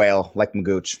 unless you're a whale like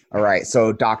Magooch. All right,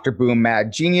 so Dr. Boom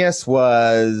Mad Genius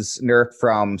was nerfed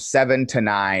from 7 to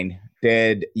 9.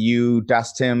 Did you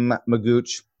dust him,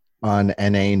 Magooch? On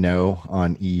NA, no.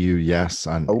 On EU, yes.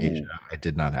 On Oh. Asia, I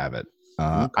did not have it.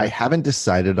 Okay. I haven't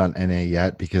decided on NA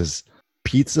yet because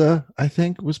Pizza, I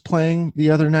think, was playing the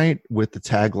other night with the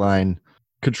tagline,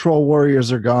 "Control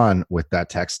Warriors are gone," with that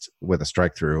text with a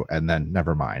strike through, and then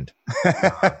never mind.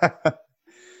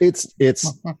 It's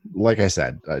like I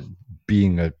said,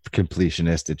 being a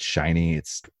completionist, it's shiny.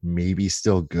 It's maybe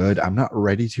still good. I'm not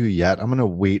ready to yet. I'm going to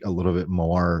wait a little bit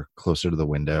more closer to the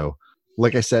window.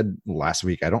 Like I said last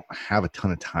week, I don't have a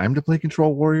ton of time to play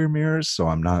Control Warrior Mirrors, so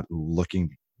I'm not looking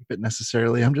to keep it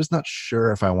necessarily. I'm just not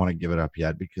sure if I want to give it up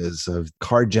yet because of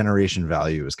card generation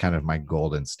value is kind of my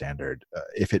golden standard.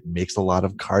 If it makes a lot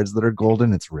of cards that are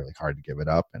golden, it's really hard to give it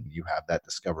up. And you have that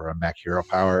Discover a Mech Hero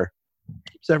power.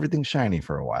 Keeps everything shiny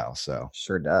for a while, so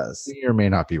Sure does. may or may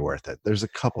not be worth it. There's a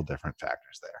couple different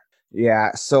factors there.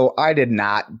 Yeah, so I did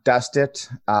not dust it,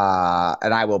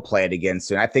 and I will play it again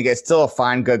soon. I think it's still a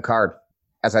fine, good card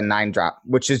as a 9-drop,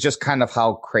 which is just kind of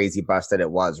how crazy busted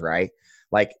it was, right?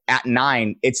 Like at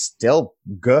 9, it's still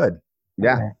good.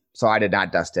 Yeah, Okay. so I did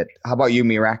not dust it. How about you,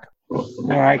 Mirak?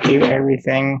 No, I keep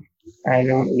everything. I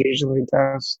don't usually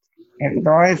dust. And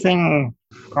the only thing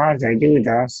cards I do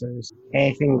dust is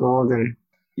anything golden.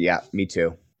 Yeah, me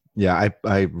too. Yeah,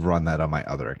 I run that on my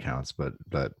other accounts, but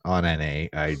on NA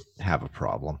I have a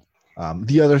problem.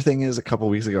 The other thing is, a couple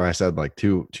weeks ago I said like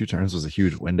two turns was a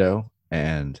huge window,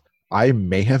 and I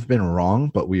may have been wrong,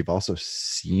 but we've also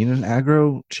seen an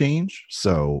aggro change,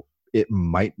 so it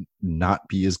might not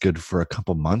be as good for a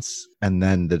couple months, and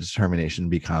then the determination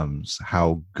becomes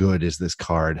how good is this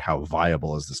card, how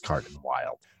viable is this card in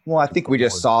Wild. Well, I think we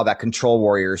just saw that Control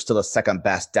Warrior is still the second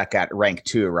best deck at rank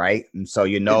 2, right? And so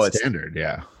it's standard,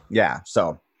 yeah. yeah.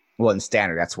 So, well, in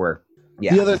standard, that's where.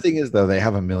 Yeah. The other thing is, though, they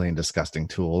have a million disgusting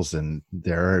tools, and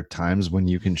there are times when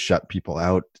you can shut people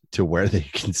out to where they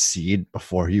concede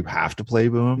before you have to play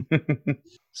Boom.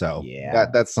 So Yeah.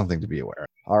 that's something to be aware of.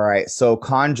 All right. So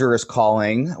Conjurer's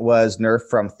Calling was nerfed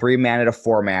from 3 mana to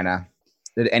 4 mana.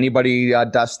 Did anybody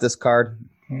dust this card?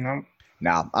 Nope.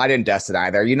 No, I didn't dust it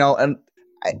either. You know, and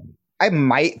I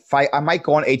might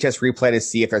go on HS Replay to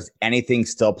see if there's anything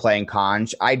still playing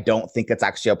Conj. I don't think it's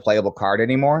actually a playable card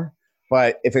anymore.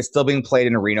 But if it's still being played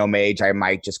in a Reno Mage, I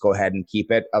might just go ahead and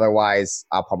keep it. Otherwise,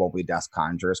 I'll probably dust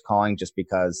Conjurer's Calling just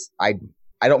because I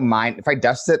don't mind. If I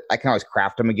dust it, I can always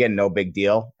craft them again. No big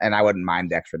deal. And I wouldn't mind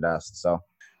the extra dust. So,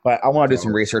 but I want to do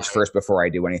some research first before I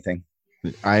do anything.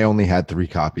 I only had 3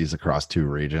 copies across 2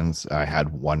 regions. I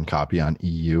had 1 copy on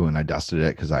EU, and I dusted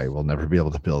it because I will never be able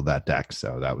to build that deck.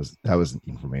 So that was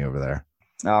neat for me over there.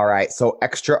 All right. So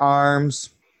Extra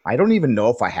Arms. I don't even know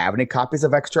if I have any copies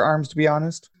of Extra Arms, to be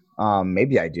honest.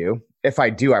 Maybe I do. If I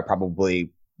do, I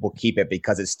probably will keep it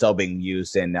because it's still being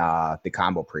used in the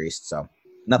Combo Priest. So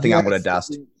nothing I'm going to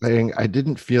dust. I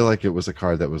didn't feel like it was a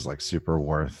card that was like super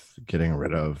worth getting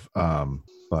rid of.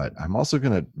 But I'm also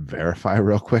going to verify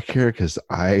real quick here because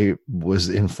I was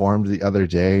informed the other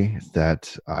day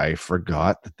that I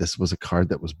forgot that this was a card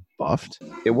that was buffed.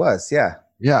 It was, yeah.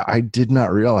 Yeah, I did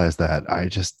not realize that. I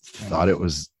just thought it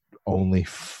was only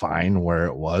fine where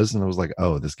it was, and I was like,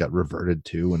 oh, this got reverted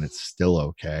to and it's still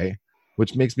okay,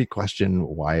 which makes me question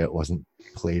why it wasn't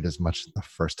played as much the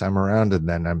first time around. And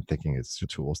then I'm thinking it's the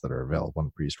tools that are available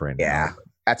on Priest right now. Yeah,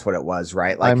 that's what it was,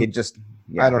 right? Like it just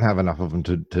I don't have enough of them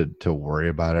to worry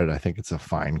about it. I think it's a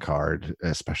fine card,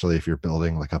 especially if you're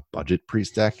building like a budget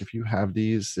priest deck. If you have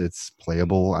these, it's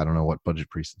playable. I don't know what budget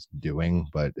priest is doing,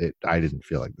 but I didn't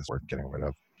feel like this worth getting rid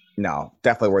of. No,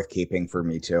 definitely worth keeping for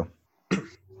me too.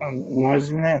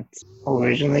 Wasn't it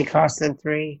originally costed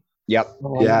 3? Yep.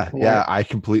 Yeah, I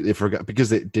completely forgot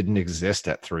because it didn't exist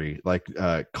at 3. Like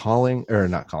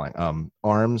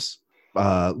arms,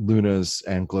 Luna's,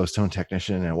 and glowstone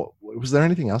technician. And was there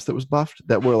anything else that was buffed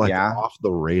that were like off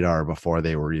the radar before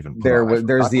they were even put on?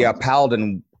 There's the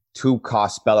Paladin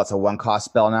 2-cost spell. That's a 1-cost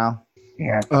spell now.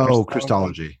 Yeah.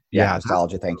 Christology. Yeah,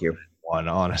 Christology. Thank you. One,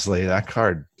 honestly, that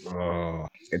card.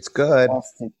 It's good.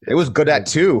 It was good at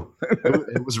 2.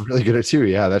 It was really good at 2.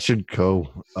 Yeah, that should go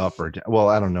up or down. Well,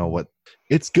 I don't know what.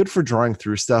 It's good for drawing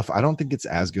through stuff. I don't think it's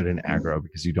as good in aggro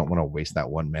because you don't want to waste that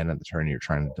 1 mana at the turn you're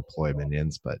trying to deploy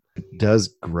minions, but it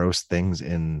does gross things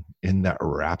in that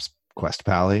Wraps quest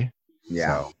pally.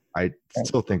 Yeah. So I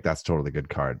still think that's totally good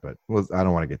card, but I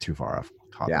don't want to get too far off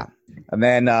topic. Yeah. And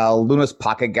then Luna's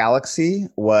Pocket Galaxy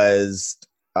was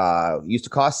used to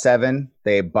cost 7.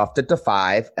 They buffed it to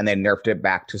 5 and they nerfed it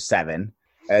back to 7.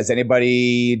 Has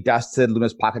anybody dusted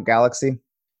Luna's Pocket Galaxy?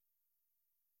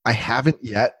 I haven't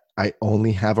yet. I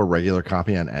only have a regular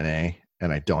copy on NA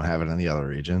and I don't have it in the other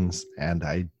regions. And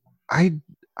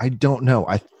I don't know.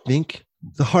 I think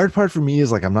the hard part for me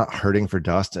is like I'm not hurting for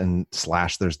dust, and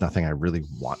 / there's nothing I really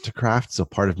want to craft. So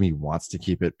part of me wants to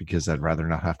keep it because I'd rather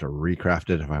not have to recraft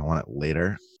it if I want it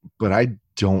later. But I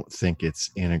don't think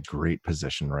it's in a great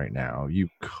position right now. You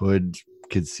could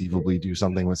conceivably do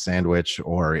something with Sandwich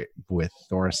or with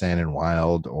Thaurissan and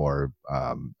Wild or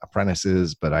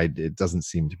Apprentices, but it doesn't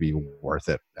seem to be worth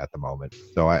it at the moment.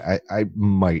 So I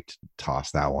might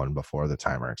toss that one before the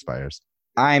timer expires.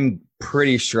 I'm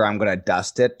pretty sure I'm going to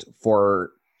dust it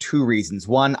for 2 reasons.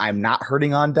 One, I'm not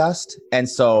hurting on dust, and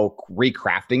so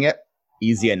recrafting it,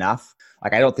 easy enough.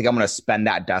 Like, I don't think I'm going to spend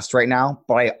that dust right now,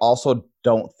 but I also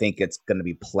don't think it's going to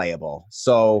be playable.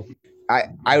 So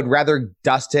I would rather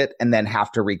dust it and then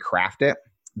have to recraft it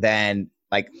than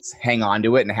like hang on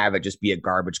to it and have it just be a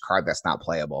garbage card that's not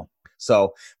playable.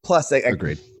 So plus,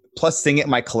 agreed. Plus, seeing it in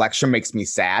my collection makes me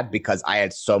sad because I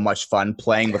had so much fun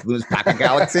playing with Luna's Pocket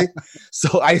Galaxy.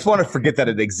 So I just want to forget that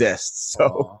it exists.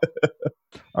 So,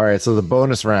 all right. So the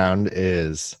bonus round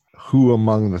is who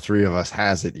among the 3 of us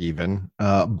has it even.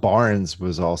 Barnes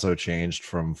was also changed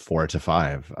from 4 to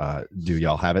 5. Do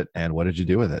y'all have it? And what did you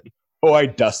do with it? Oh, I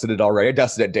dusted it already. I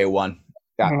dusted it day 1.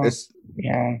 Yeah,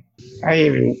 yeah. I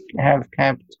even have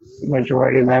kept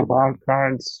majority of my wild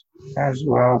cards as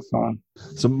well.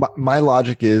 So my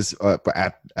logic is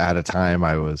at a time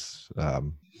I was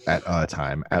at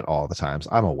all the times.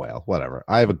 I'm a whale, whatever.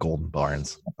 I have a golden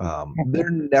Barnes.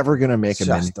 They're never gonna make a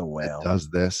minion that does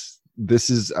this. This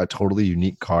is a totally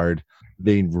unique card.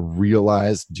 They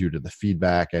realized due to the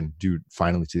feedback and due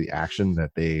finally to the action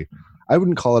that I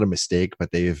wouldn't call it a mistake,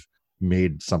 but they've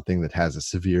made something that has a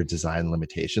severe design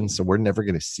limitation. So we're never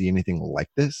going to see anything like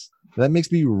this. That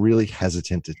makes me really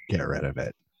hesitant to get rid of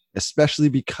it, especially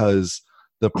because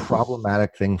the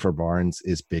problematic thing for Barnes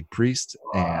is Big Priest,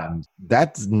 and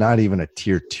that's not even a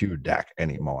tier 2 deck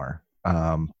anymore.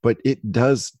 But it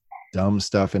does dumb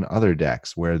stuff in other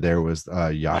decks where there was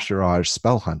Yashiraj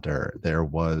Spell Hunter, there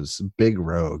was Big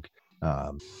Rogue.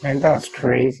 And that's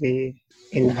crazy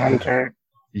in Hunter.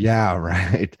 Yeah,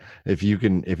 right. If you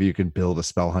can build a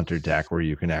Spell Hunter deck where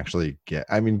you can actually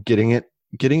getting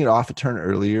it off a turn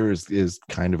earlier is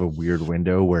kind of a weird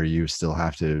window where you still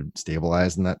have to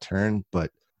stabilize in that turn.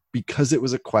 But because it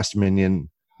was a quest minion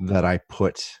that I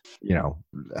put,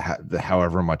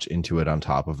 however much into it on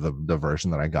top of the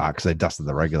version that I got, because I dusted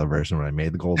the regular version when I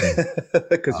made the golden.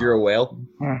 Because you're a whale.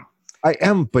 I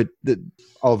am, but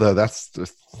although that's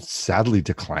sadly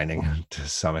declining to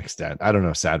some extent. I don't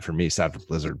know, sad for me, sad for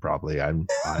Blizzard probably. I'm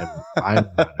not as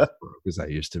broke as I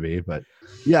used to be, but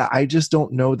yeah, I just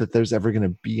don't know that there's ever going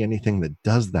to be anything that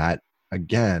does that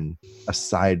again,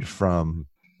 aside from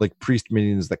like priest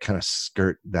minions that kind of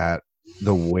skirt that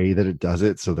the way that it does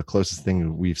it. So the closest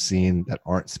thing we've seen that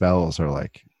aren't spells are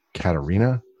like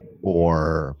Katarina,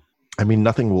 or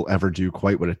nothing will ever do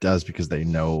quite what it does because they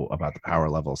know about the power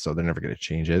level, so they're never going to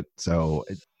change it. So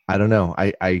I don't know.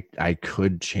 I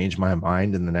could change my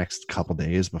mind in the next couple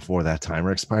days before that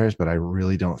timer expires, but I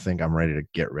really don't think I'm ready to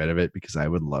get rid of it because I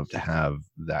would love to have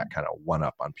that kind of one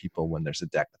up on people when there's a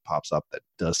deck that pops up that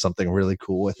does something really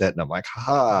cool with it, and I'm like,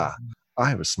 ha!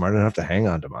 I was smart enough to hang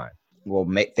on to mine. Well,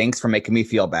 thanks for making me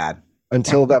feel bad.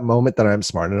 Until that moment that I'm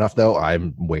smart enough, though,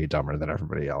 I'm way dumber than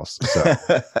everybody else. So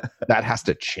that has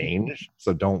to change.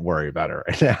 So don't worry about it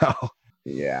right now.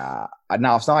 Yeah.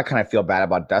 Now, it's not I kind of feel bad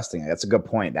about dusting it. That's a good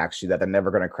point, actually, that they're never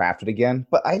going to craft it again.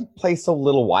 But I play so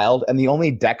little Wild, and the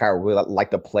only deck I really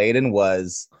like to play it in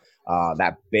was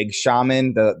that big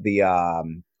shaman,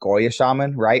 the Goya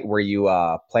Shaman, right? Where you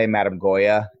play Madame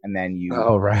Goya and then you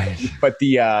right. put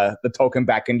the token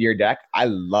back into your deck. I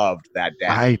loved that deck.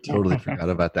 I totally forgot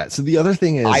about that. So the other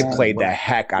thing is, I played the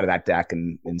heck out of that deck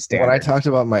in Standard. When I talked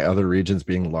about my other regions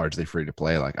being largely free to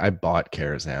play, like I bought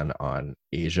Karazhan on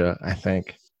Asia, I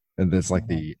think, and that's like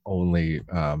the only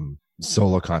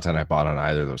solo content I bought on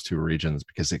either of those two regions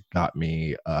because it got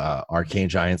me Arcane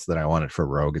Giants that I wanted for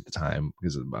Rogue at the time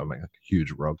because I'm like a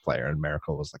huge Rogue player and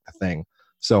Miracle was like the thing.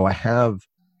 So I'm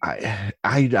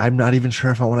not even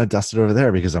sure if I want to dust it over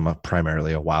there because I'm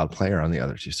primarily a Wild player on the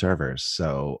other two servers.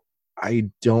 So I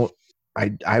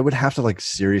would have to like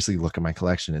seriously look at my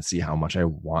collection and see how much I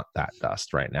want that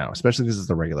dust right now, especially because it's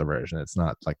the regular version. It's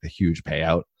not like the huge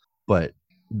payout, but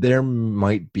there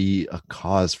might be a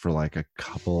cause for like a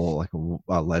couple, like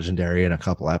a legendary and a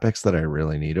couple epics that I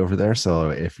really need over there. So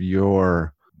if you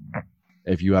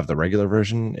have the regular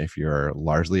version, if you're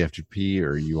largely FGP,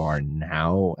 or you are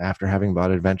now after having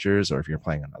bought adventures, or if you're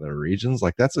playing on other regions,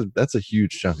 like that's a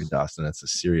huge chunk of dust and it's a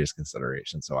serious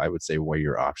consideration. So I would say weigh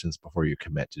your options before you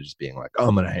commit to just being like, oh,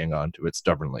 I'm going to hang on to it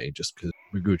stubbornly just because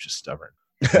Magooch is stubborn.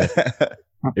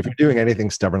 If you're doing anything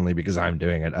stubbornly because I'm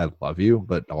doing it, I love you,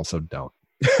 but also don't.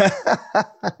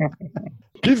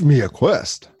 Give me a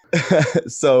quest.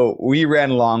 So we ran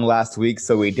long last week,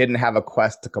 so we didn't have a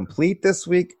quest to complete this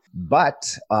week,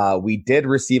 but we did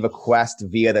receive a quest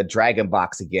via the Dragon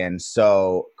Box again.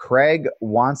 So Craig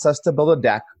wants us to build a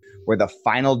deck where the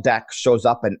final deck shows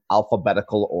up in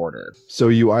alphabetical order. So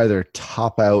you either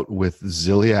top out with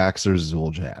Ziliax or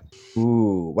Zul'Jin.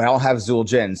 Ooh, well, I don't have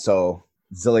Zul'Jin, so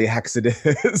Ziliax it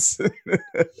is.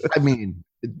 I mean,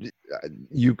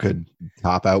 you could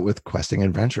top out with Questing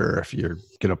Adventurer if you're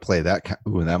gonna play that.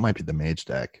 Ooh, that might be the mage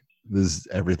deck. This is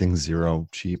everything zero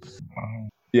cheap.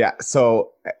 Yeah,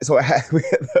 so it's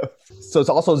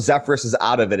also Zephyrus is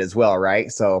out of it as well,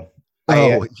 right? So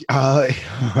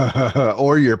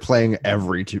or you're playing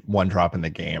every one drop in the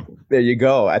game. There you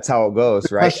go. That's how it goes,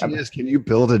 the right? Question is, can you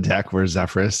build a deck where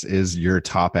Zephyrus is your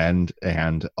top end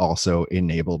and also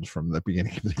enabled from the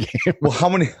beginning of the game? Well, how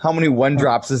many one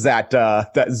drops is that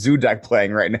Zoo deck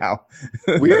playing right now?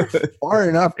 We're far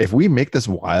enough. If we make this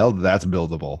wild, that's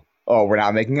buildable. Oh, we're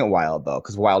not making it wild though,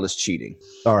 because wild is cheating.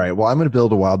 All right. Well, I'm going to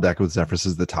build a wild deck with Zephyrus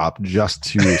as the top just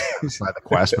to satisfy the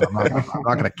quest, but I'm not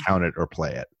going to count it or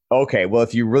play it. Okay. Well,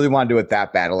 if you really want to do it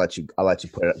that bad, I'll let you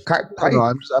put it. No,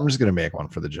 I'm just going to make one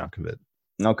for the junk of it.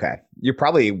 Okay. You're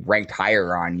probably ranked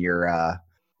higher on your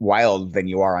wild than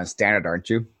you are on standard, aren't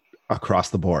you? Across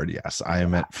the board, yes. I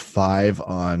am at 5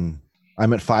 or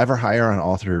higher on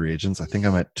all three regions. I think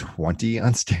I'm at 20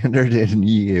 on standard in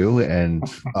EU and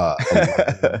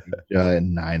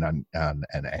 9 on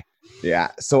NA. Yeah.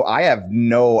 So I have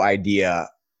no idea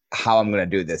how I'm going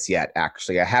to do this yet.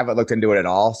 Actually, I haven't looked into it at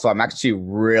all. So I'm actually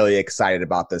really excited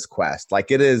about this quest.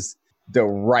 Like, it is the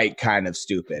right kind of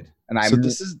stupid. And so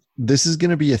this is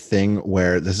going to be a thing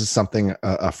where this is something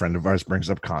a friend of ours brings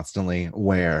up constantly,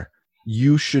 where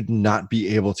you should not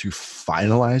be able to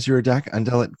finalize your deck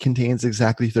until it contains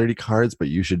exactly 30 cards, but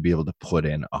you should be able to put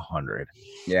in 100.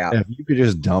 Yeah. And if you could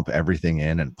just dump everything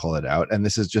in and pull it out, and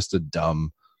this is just a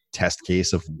dumb test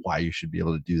case of why you should be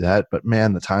able to do that. But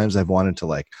man, the times I've wanted to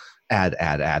like add,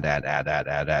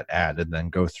 and then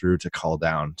go through to call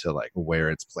down to like where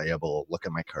it's playable, look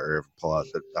at my curve, pull out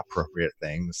the appropriate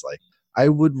things. Like, I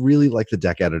would really like the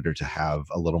deck editor to have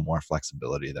a little more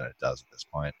flexibility than it does at this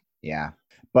point. Yeah.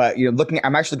 But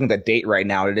I'm actually looking at the date right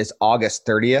now. It is August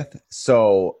 30th.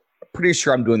 So pretty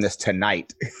sure I'm doing this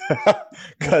tonight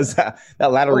because that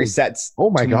ladder resets. Oh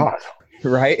my God.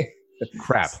 Right?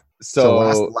 Crap.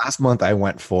 So last month I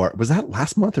went for, was that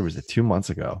last month or was it 2 months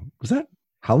ago? Was that,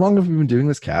 how long have we been doing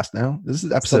this cast now? This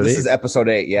is episode 8. This is episode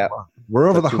 8. Yeah. We're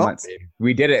over the hump.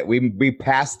 We did it. We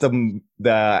passed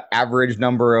the average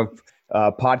number of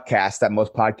podcasts that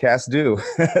most podcasts do.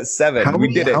 7. How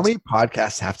many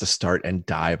podcasts have to start and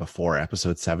die before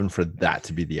episode 7 for that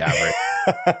to be the average?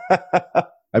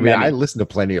 I mean, I listen to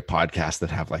plenty of podcasts that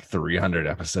have like 300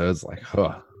 episodes. Like,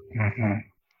 huh. Mm-hmm.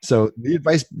 So the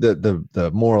advice, the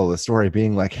moral of the story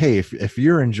being like, hey, if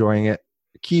you're enjoying it,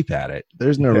 keep at it.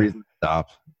 There's no reason to stop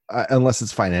unless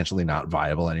it's financially not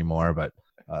viable anymore. But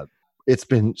it's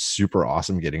been super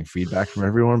awesome getting feedback from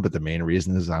everyone. But the main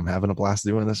reason is I'm having a blast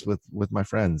doing this with my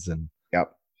friends. And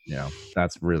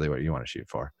that's really what you want to shoot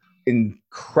for.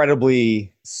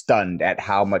 Incredibly stunned at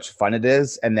how much fun it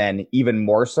is. And then even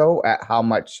more so at how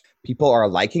much people are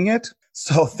liking it.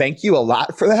 So thank you a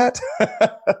lot for that.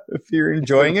 If you're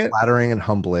enjoying it, flattering and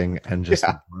humbling, and just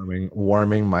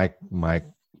warming my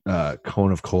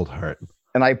cone of cold heart.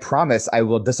 And I promise I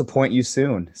will disappoint you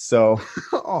soon. So,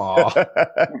 Aw,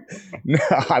 no,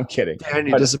 I'm kidding. Dan,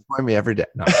 you disappoint me every day.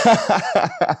 No.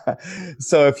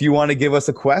 So if you want to give us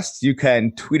a quest, you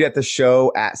can tweet at the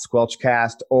show at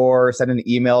Squelchcast or send an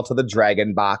email to the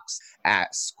Dragon Box at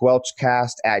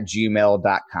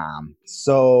squelchcast@gmail.com.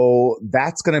 So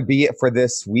that's going to be it for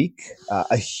this week.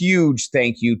 A huge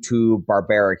thank you to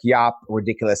Barbaric Yop,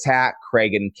 Ridiculous Hat,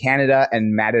 Craig in Canada,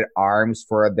 and Matt at Arms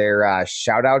for their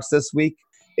shout outs this week.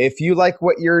 If you like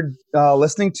what you're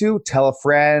listening to, tell a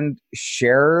friend,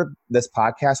 share this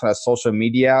podcast on a social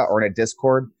media or in a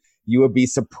Discord. You would be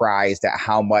surprised at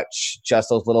how much just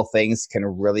those little things can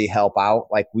really help out.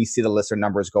 Like we see the listener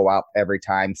numbers go up every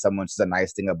time someone says a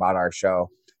nice thing about our show.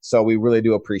 So we really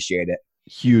do appreciate it.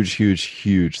 Huge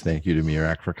thank you to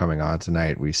Mirak for coming on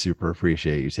tonight. We super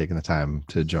appreciate you taking the time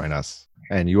to join us.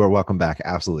 And you are welcome back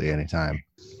absolutely anytime.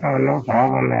 Oh, no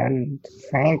problem, man.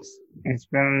 Thanks. It's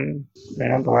been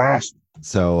a blast.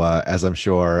 So as I'm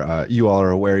sure you all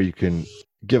are aware, you can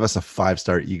give us a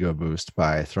 5-star ego boost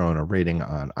by throwing a rating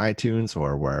on iTunes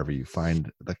or wherever you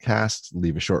find the cast.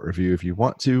 Leave a short review if you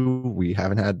want to. We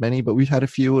haven't had many, but we've had a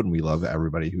few, and we love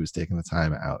everybody who's taken the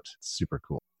time out. It's super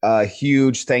cool. A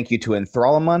huge thank you to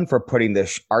Enthralamun for putting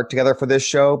this art together for this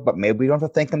show, but maybe we don't have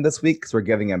to thank him this week because we're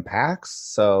giving him packs.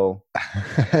 So,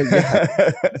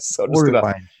 So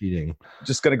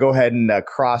just gonna go ahead and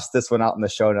cross this one out in the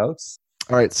show notes.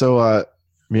 All right. So,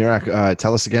 Mirak,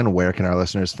 tell us again, where can our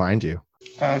listeners find you?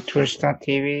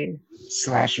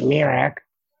 Twitch.tv/Mirak.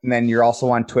 And then you're also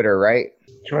on Twitter, right?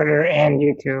 Twitter and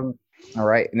YouTube. All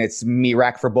right. And it's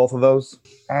Mirak for both of those?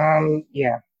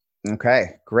 Yeah.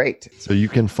 Okay, great. So you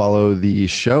can follow the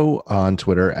show on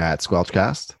Twitter at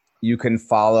Squelchcast. You can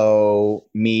follow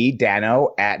me,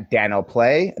 Dano, at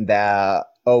DanoPlay. The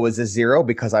O is a 0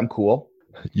 because I'm cool.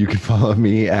 You can follow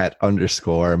me at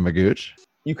 _Magooch.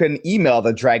 You can email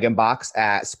the Dragon Box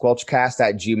at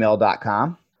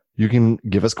squelchcast@gmail.com. You can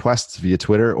give us quests via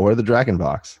Twitter or the Dragon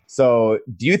Box. So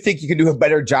do you think you can do a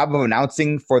better job of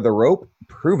announcing for the rope?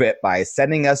 Prove it by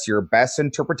sending us your best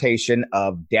interpretation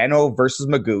of Dano versus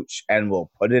Magooch, and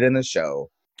we'll put it in the show.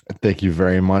 Thank you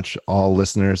very much, all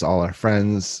listeners, all our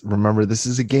friends. Remember, this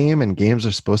is a game, and games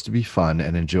are supposed to be fun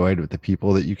and enjoyed with the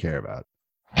people that you care about.